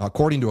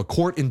 according to a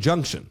court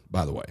injunction,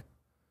 by the way,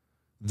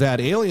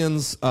 that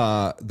aliens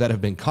that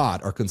have been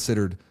caught are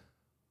considered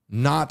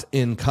not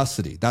in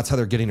custody. That's how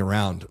they're getting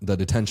around the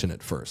detention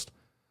at first.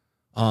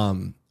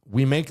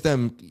 We make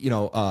them,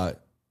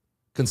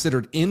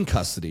 considered in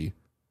custody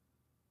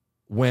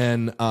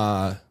when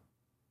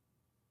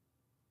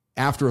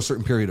after a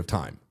certain period of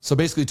time. So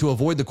basically, to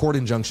avoid the court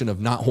injunction of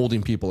not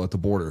holding people at the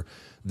border,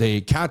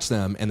 they catch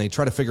them and they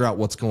try to figure out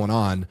what's going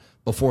on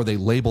before they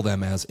label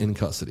them as in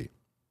custody.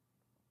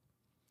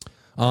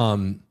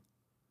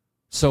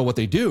 So what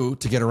they do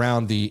to get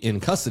around the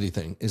in custody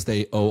thing is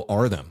they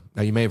OR them.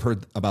 Now, you may have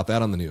heard about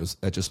that on the news.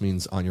 That just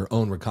means on your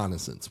own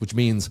recognizance, which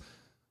means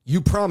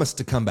you promise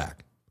to come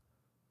back.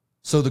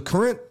 So the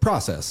current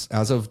process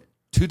as of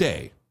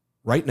today,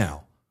 right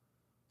now,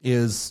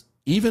 is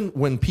even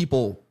when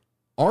people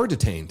are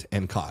detained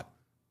and caught,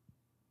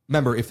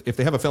 remember, if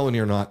they have a felony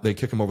or not, they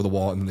kick them over the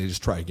wall and then they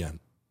just try again.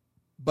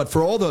 But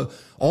for all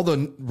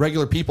the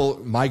regular people,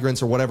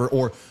 migrants or whatever,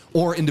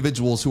 or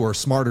individuals who are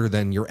smarter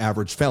than your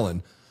average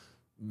felon,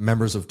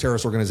 members of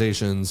terrorist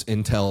organizations,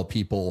 intel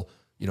people,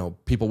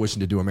 people wishing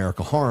to do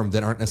America harm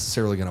that aren't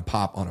necessarily going to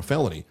pop on a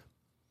felony,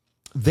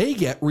 they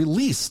get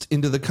released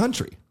into the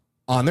country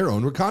on their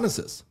own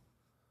reconnaissance.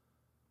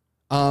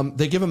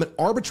 They give them an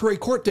arbitrary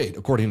court date,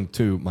 according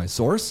to my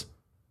source,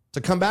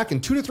 to come back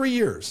in 2 to 3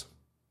 years.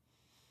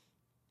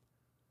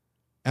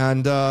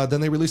 And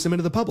then they release them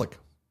into the public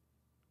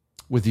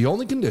with the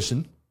only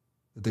condition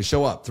that they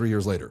show up 3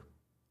 years later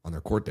on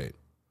their court date.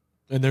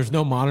 And there's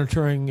no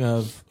monitoring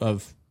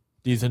of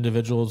these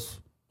individuals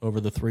over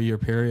the 3-year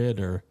period,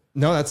 or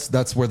no,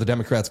 that's where the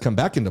Democrats come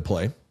back into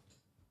play.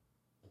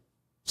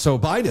 So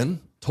Biden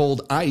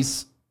told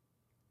ICE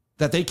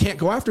that they can't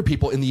go after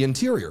people in the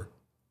interior,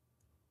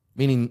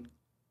 meaning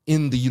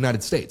in the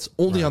United States,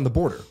 only on the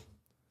border.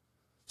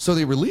 So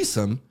they release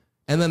them,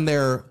 and then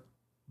they're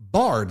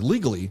barred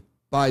legally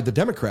by the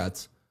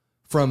Democrats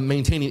from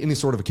maintaining any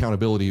sort of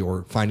accountability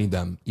or finding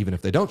them even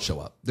if they don't show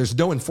up. There's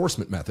no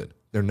enforcement method.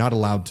 They're not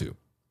allowed to.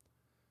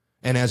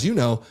 And as you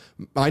know,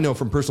 I know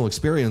from personal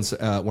experience,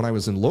 when I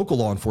was in local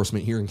law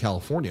enforcement here in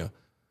California,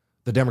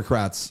 the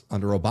Democrats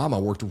under Obama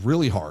worked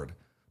really hard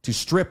to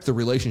strip the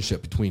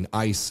relationship between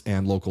ICE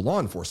and local law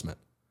enforcement.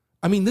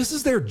 I mean, this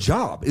is their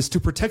job, is to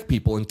protect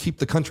people and keep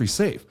the country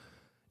safe.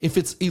 If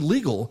it's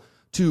illegal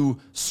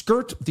to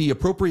skirt the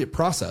appropriate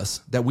process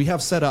that we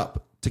have set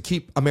up to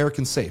keep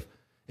Americans safe,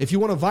 if you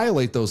want to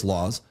violate those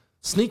laws,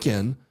 sneak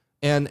in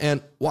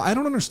and well, I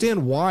don't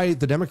understand why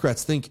the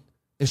Democrats think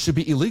it should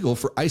be illegal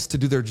for ICE to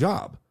do their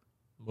job.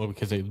 Well,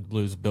 because they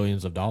lose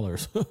billions of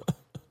dollars.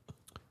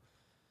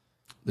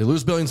 They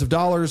lose billions of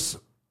dollars.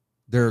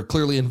 They're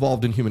clearly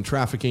involved in human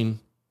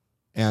trafficking,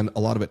 and a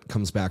lot of it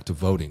comes back to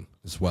voting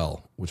as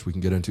well, which we can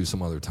get into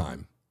some other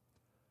time.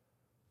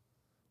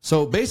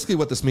 So basically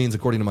what this means,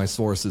 according to my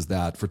source, is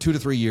that for 2 to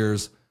 3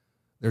 years,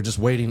 they're just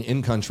waiting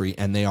in country,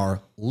 and they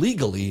are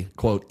legally,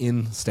 quote,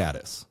 in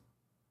status.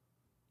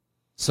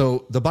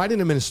 So the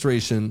Biden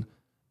administration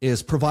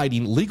is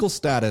providing legal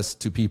status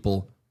to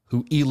people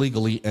who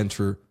illegally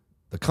enter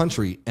the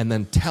country and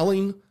then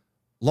telling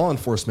law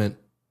enforcement,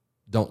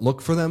 don't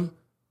look for them,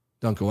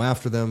 don't go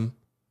after them,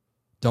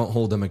 don't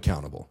hold them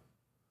accountable.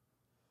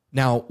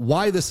 Now,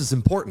 why this is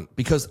important?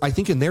 Because I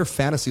think in their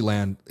fantasy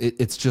land,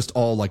 it's just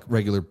all like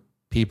regular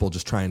people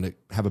just trying to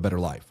have a better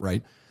life,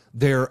 right?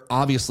 They're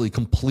obviously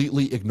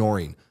completely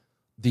ignoring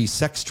the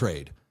sex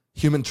trade,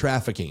 human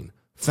trafficking,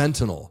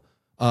 fentanyl.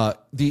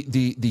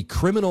 The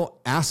criminal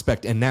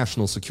aspect and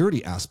national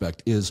security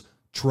aspect is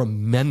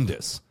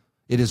tremendous.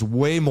 It is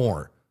way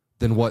more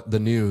than what the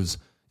news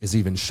is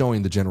even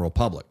showing the general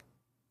public.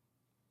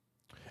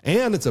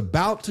 And it's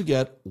about to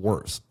get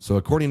worse. So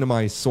according to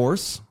my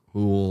source,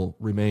 who will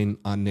remain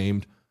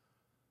unnamed,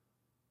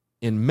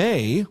 in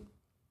May,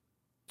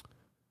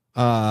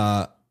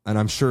 and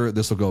I'm sure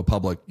this will go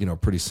public,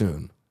 pretty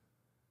soon,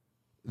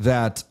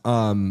 that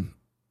let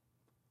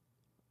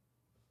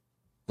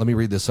me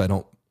read this so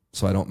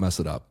I don't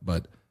mess it up.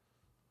 But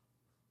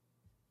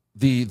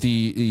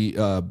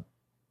the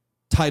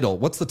title,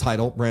 what's the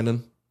title,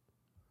 Brandon?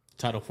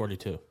 Title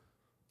 42.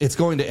 It's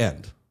going to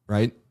end,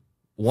 right?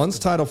 Once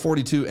Title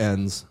 42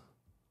 ends,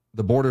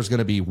 the border is going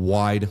to be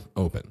wide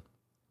open.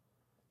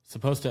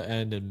 Supposed to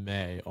end in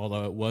May,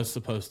 although it was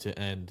supposed to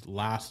end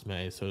last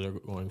May, so they're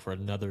going for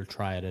another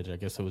triadage. I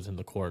guess it was in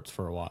the courts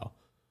for a while.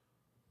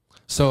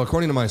 So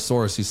according to my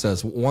source, he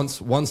says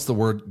once the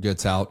word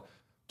gets out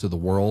to the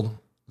world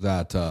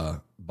that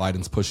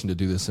Biden's pushing to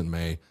do this in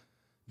May,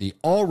 the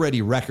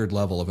already record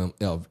level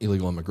of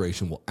illegal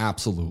immigration will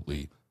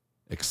absolutely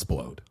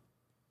explode.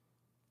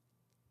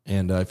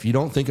 And if you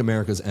don't think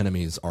America's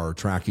enemies are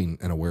tracking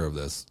and aware of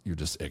this, you're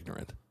just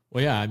ignorant.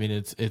 Well, yeah, I mean,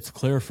 it's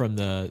clear from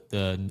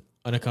the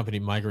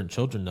unaccompanied migrant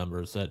children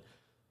numbers that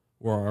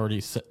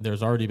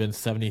there's already been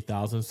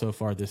 70,000 so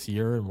far this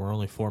year, and we're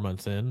only 4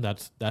 months in.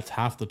 That's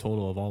half the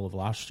total of all of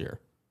last year.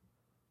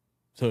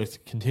 So it's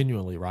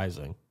continually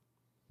rising.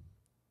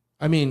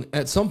 I mean,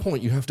 at some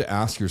point you have to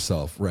ask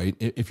yourself, right?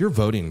 If you're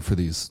voting for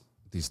these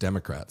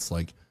Democrats,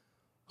 like,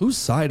 whose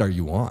side are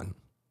you on?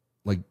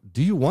 Like,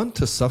 do you want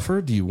to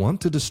suffer? Do you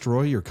want to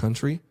destroy your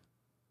country?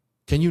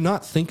 Can you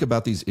not think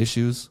about these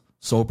issues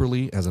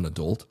soberly as an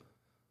adult?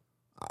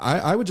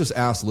 I would just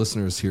ask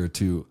listeners here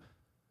to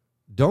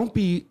don't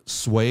be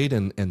swayed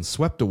and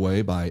swept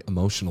away by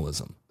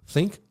emotionalism.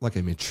 Think like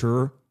a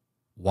mature,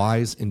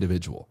 wise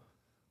individual.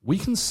 We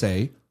can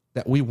say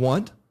that we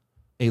want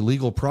a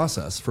legal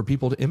process for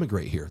people to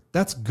immigrate here.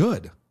 That's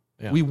good.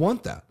 Yeah. We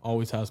want that.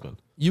 Always has been.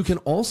 You can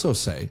also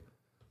say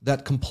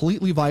that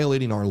completely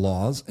violating our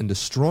laws and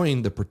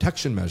destroying the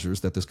protection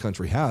measures that this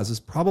country has is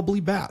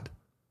probably bad.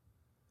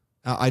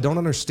 I don't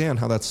understand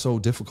how that's so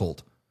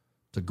difficult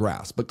to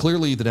grasp. But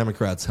clearly the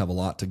Democrats have a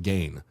lot to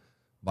gain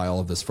by all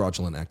of this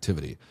fraudulent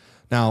activity.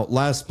 Now,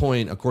 last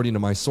point, according to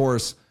my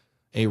source,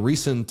 a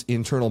recent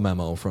internal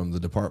memo from the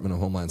Department of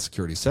Homeland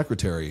Security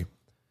Secretary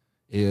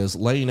is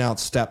laying out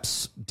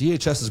steps.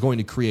 DHS is going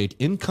to create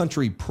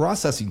in-country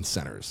processing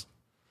centers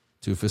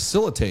to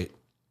facilitate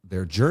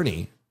their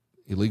journey,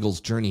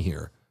 illegals' journey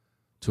here,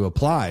 to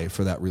apply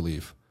for that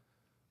relief,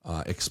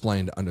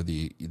 explained under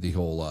the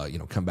whole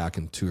come back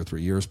in 2 or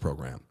 3 years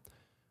program.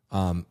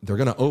 They're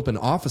going to open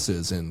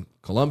offices in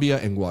Colombia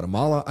and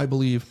Guatemala, I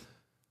believe.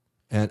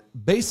 And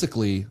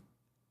basically,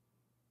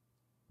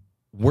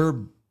 we're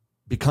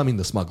becoming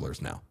the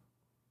smugglers now.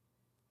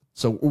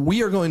 So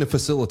we are going to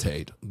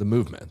facilitate the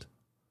movement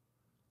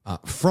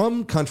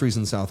from countries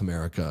in South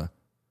America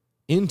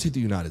into the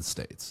United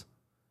States.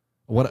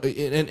 What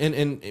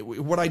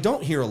I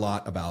don't hear a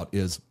lot about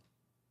is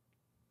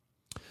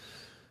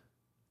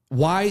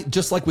why,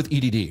 just like with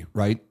EDD,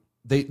 right?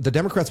 The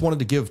Democrats wanted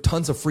to give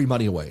tons of free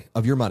money away,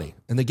 of your money,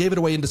 and they gave it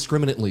away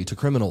indiscriminately to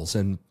criminals,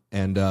 and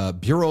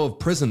Bureau of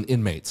Prison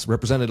inmates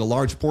represented a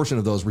large portion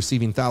of those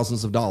receiving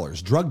thousands of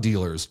dollars. Drug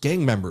dealers,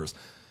 gang members,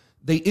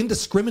 they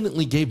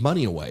indiscriminately gave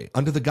money away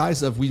under the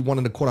guise of we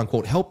wanted to quote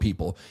unquote help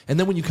people. And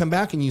then when you come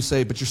back and you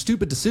say, but your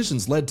stupid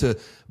decisions led to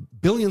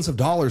billions of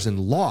dollars in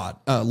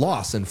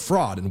loss and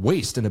fraud and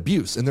waste and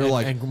abuse, and they're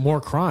and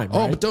more crime.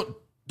 Oh, right? but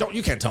don't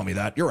you can't tell me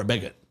that. You're a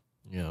bigot.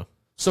 Yeah.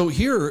 So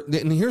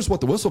here's what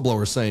the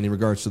whistleblower is saying in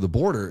regards to the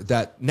border,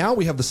 that now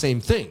we have the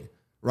same thing,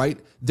 right?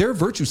 They're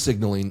virtue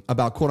signaling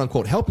about quote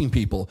unquote helping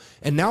people.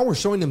 And now we're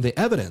showing them the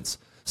evidence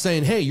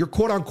saying, hey, you're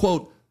quote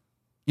unquote,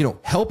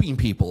 helping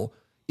people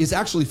is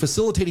actually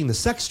facilitating the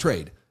sex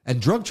trade and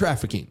drug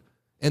trafficking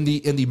and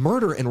the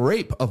murder and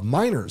rape of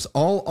minors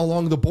all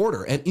along the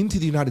border and into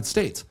the United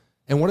States.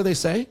 And what do they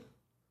say?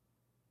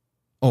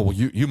 Oh, well,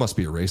 you must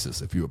be a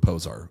racist if you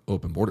oppose our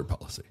open border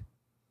policy.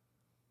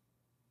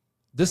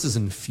 This is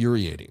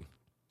infuriating.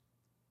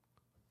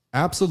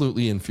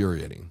 Absolutely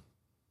infuriating.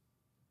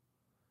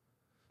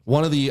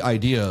 One of the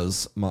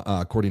ideas,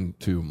 according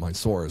to my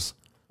source,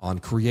 on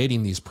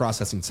creating these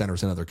processing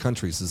centers in other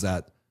countries is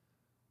that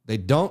they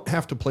don't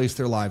have to place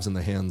their lives in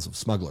the hands of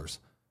smugglers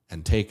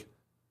and take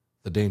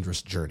the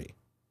dangerous journey.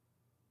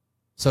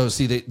 So,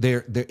 see, they're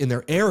in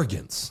their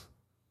arrogance,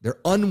 they're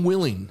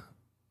unwilling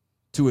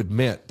to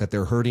admit that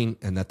they're hurting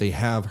and that they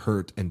have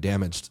hurt and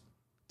damaged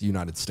the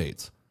United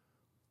States.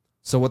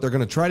 So what they're going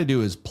to try to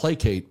do is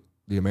placate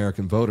the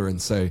American voter and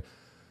say,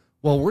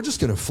 well, we're just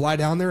going to fly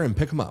down there and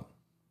pick them up.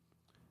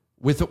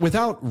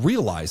 Without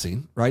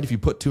realizing, right, if you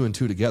put two and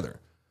two together,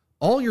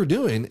 all you're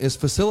doing is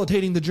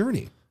facilitating the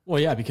journey. Well,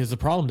 yeah, because the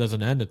problem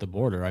doesn't end at the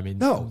border. I mean,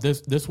 no.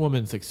 This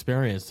woman's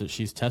experience that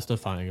she's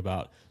testifying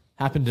about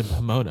happened in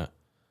Pomona,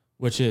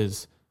 which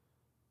is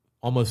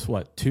almost,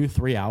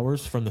 2-3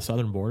 hours from the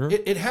southern border?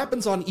 It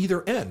happens on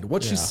either end.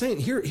 What she's saying,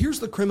 here's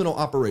the criminal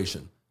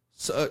operation.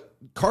 So,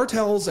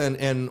 cartels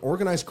and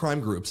organized crime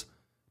groups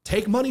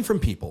take money from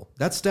people.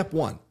 That's step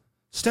one.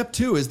 Step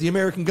two is the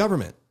American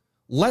government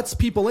lets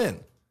people in.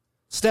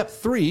 Step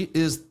three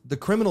is the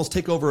criminals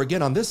take over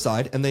again on this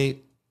side and they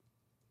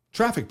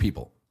traffic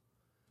people.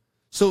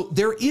 So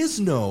there is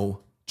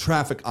no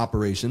traffic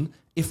operation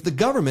if the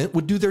government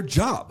would do their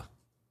job.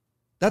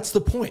 That's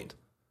the point.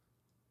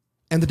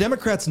 And the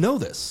Democrats know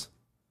this.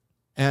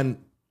 And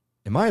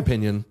in my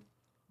opinion,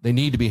 they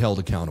need to be held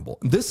accountable.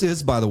 This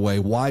is, by the way,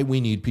 why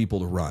we need people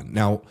to run.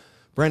 Now,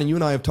 Brandon, you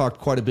and I have talked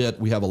quite a bit.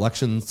 We have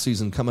election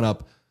season coming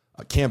up.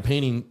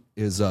 Campaigning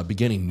is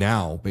beginning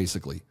now,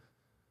 basically.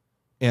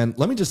 And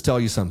let me just tell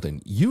you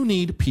something. You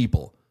need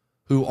people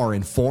who are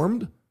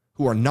informed,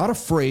 who are not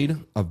afraid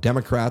of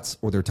Democrats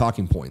or their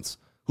talking points,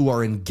 who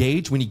are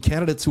engaged. We need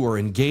candidates who are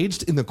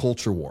engaged in the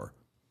culture war,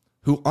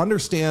 who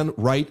understand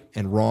right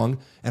and wrong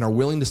and are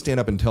willing to stand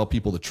up and tell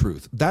people the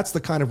truth. That's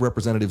the kind of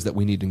representatives that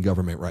we need in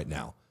government right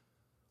now.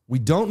 We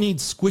don't need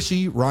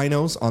squishy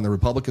rhinos on the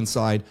Republican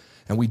side,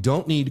 and we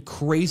don't need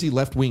crazy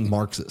left-wing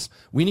Marxists.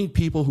 We need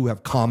people who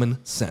have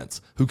common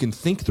sense, who can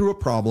think through a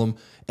problem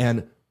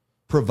and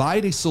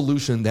provide a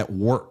solution that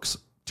works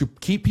to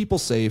keep people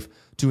safe,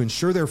 to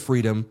ensure their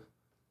freedom,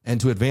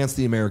 and to advance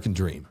the American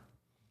dream.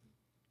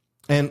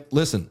 And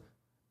listen,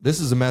 this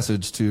is a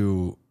message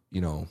to,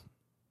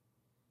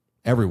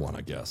 everyone,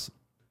 I guess.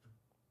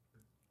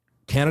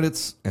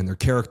 Candidates and their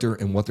character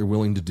and what they're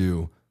willing to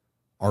do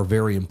are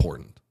very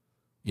important.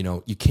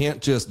 You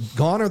can't just,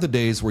 gone are the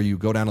days where you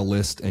go down a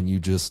list and you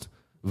just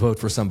vote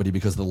for somebody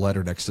because of the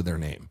letter next to their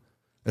name.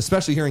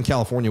 Especially here in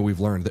California, we've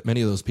learned that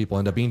many of those people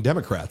end up being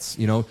Democrats.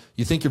 You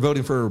think you're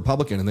voting for a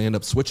Republican and they end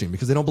up switching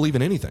because they don't believe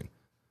in anything.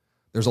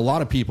 There's a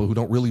lot of people who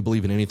don't really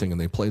believe in anything and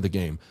they play the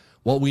game.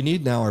 What we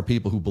need now are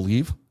people who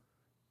believe,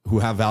 who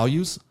have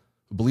values,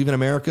 who believe in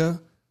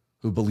America,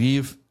 who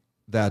believe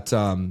that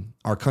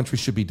our country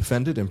should be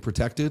defended and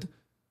protected,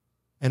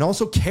 and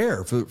also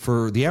care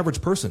for the average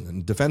person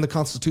and defend the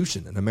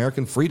Constitution and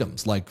American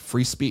freedoms like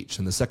free speech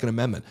and the Second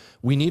Amendment.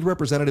 We need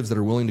representatives that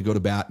are willing to go to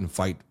bat and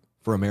fight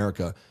for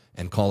America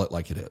and call it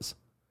like it is.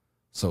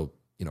 So,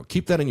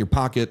 keep that in your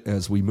pocket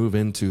as we move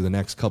into the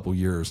next couple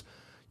years.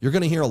 You're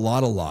going to hear a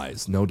lot of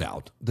lies, no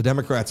doubt. The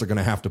Democrats are going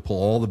to have to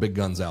pull all the big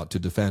guns out to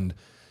defend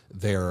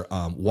their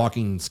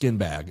walking skin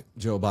bag,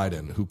 Joe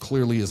Biden, who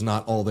clearly is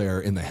not all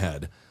there in the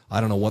head. I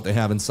don't know what they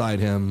have inside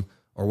him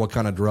or what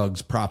kind of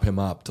drugs prop him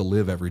up to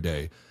live every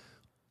day.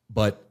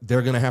 But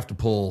they're going to have to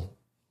pull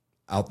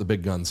out the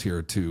big guns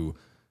here to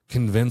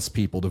convince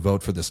people to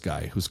vote for this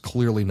guy who's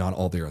clearly not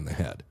all there in the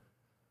head.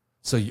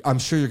 So I'm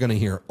sure you're going to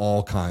hear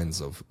all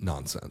kinds of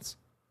nonsense.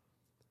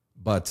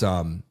 But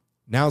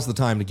now's the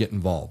time to get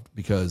involved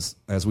because,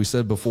 as we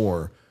said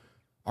before,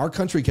 our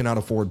country cannot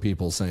afford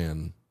people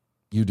saying,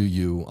 you do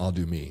you, I'll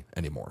do me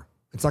anymore.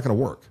 It's not going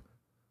to work.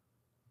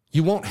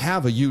 You won't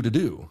have a you to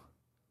do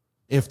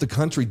if the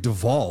country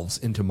devolves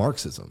into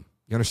Marxism.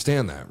 You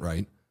understand that,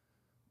 right?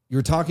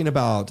 You're talking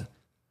about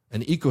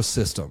an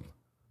ecosystem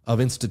of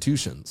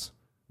institutions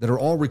that are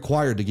all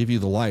required to give you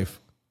the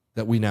life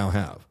that we now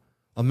have.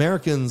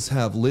 Americans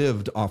have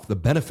lived off the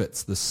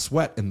benefits, the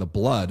sweat and the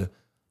blood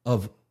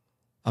of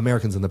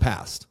Americans in the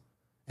past.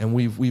 And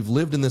we've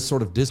lived in this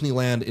sort of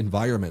Disneyland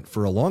environment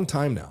for a long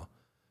time now.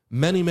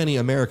 Many, many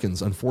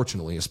Americans,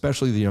 unfortunately,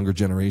 especially the younger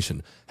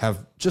generation,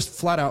 have just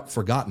flat out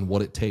forgotten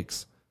what it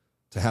takes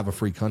to have a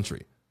free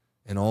country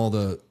and all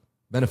the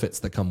benefits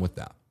that come with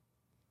that.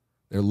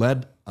 They're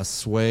led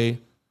astray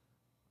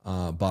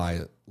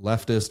by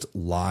leftist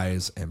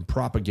lies and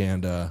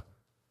propaganda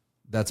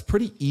that's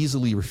pretty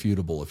easily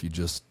refutable if you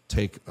just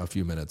take a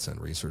few minutes and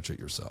research it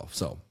yourself.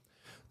 So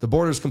the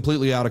border is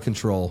completely out of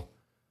control.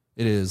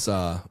 It is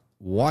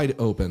wide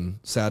open,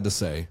 sad to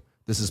say.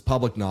 This is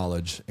public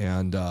knowledge,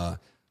 and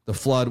the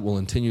flood will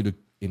continue to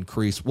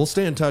increase. We'll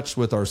stay in touch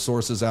with our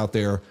sources out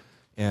there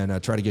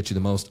and try to get you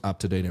the most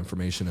up-to-date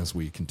information as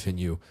we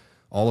continue.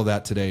 All of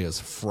that today is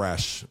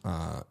fresh,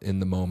 in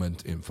the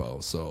moment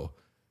info, so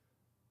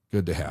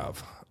good to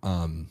have.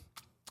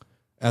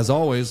 As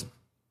always,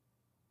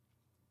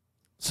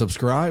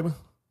 subscribe,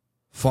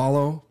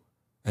 follow,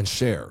 and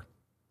share.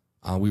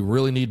 We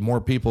really need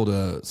more people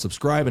to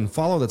subscribe and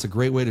follow. That's a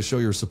great way to show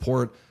your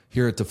support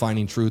here at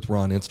Defining Truth. We're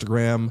on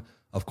Instagram.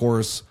 Of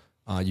course,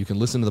 you can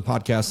listen to the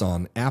podcast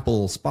on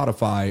Apple,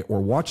 Spotify,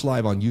 or watch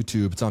live on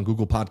YouTube. It's on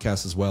Google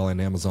Podcasts as well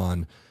and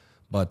Amazon.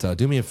 But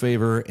do me a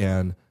favor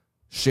and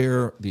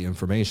share the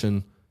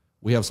information.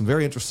 We have some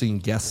very interesting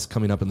guests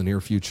coming up in the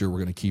near future. We're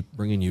going to keep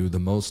bringing you the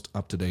most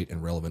up-to-date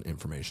and relevant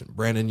information.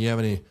 Brandon, you have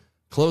any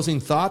closing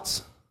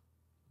thoughts?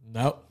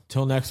 Nope.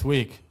 Till next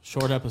week.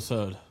 Short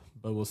episode,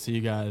 but we'll see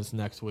you guys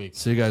next week.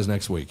 See you guys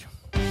next week.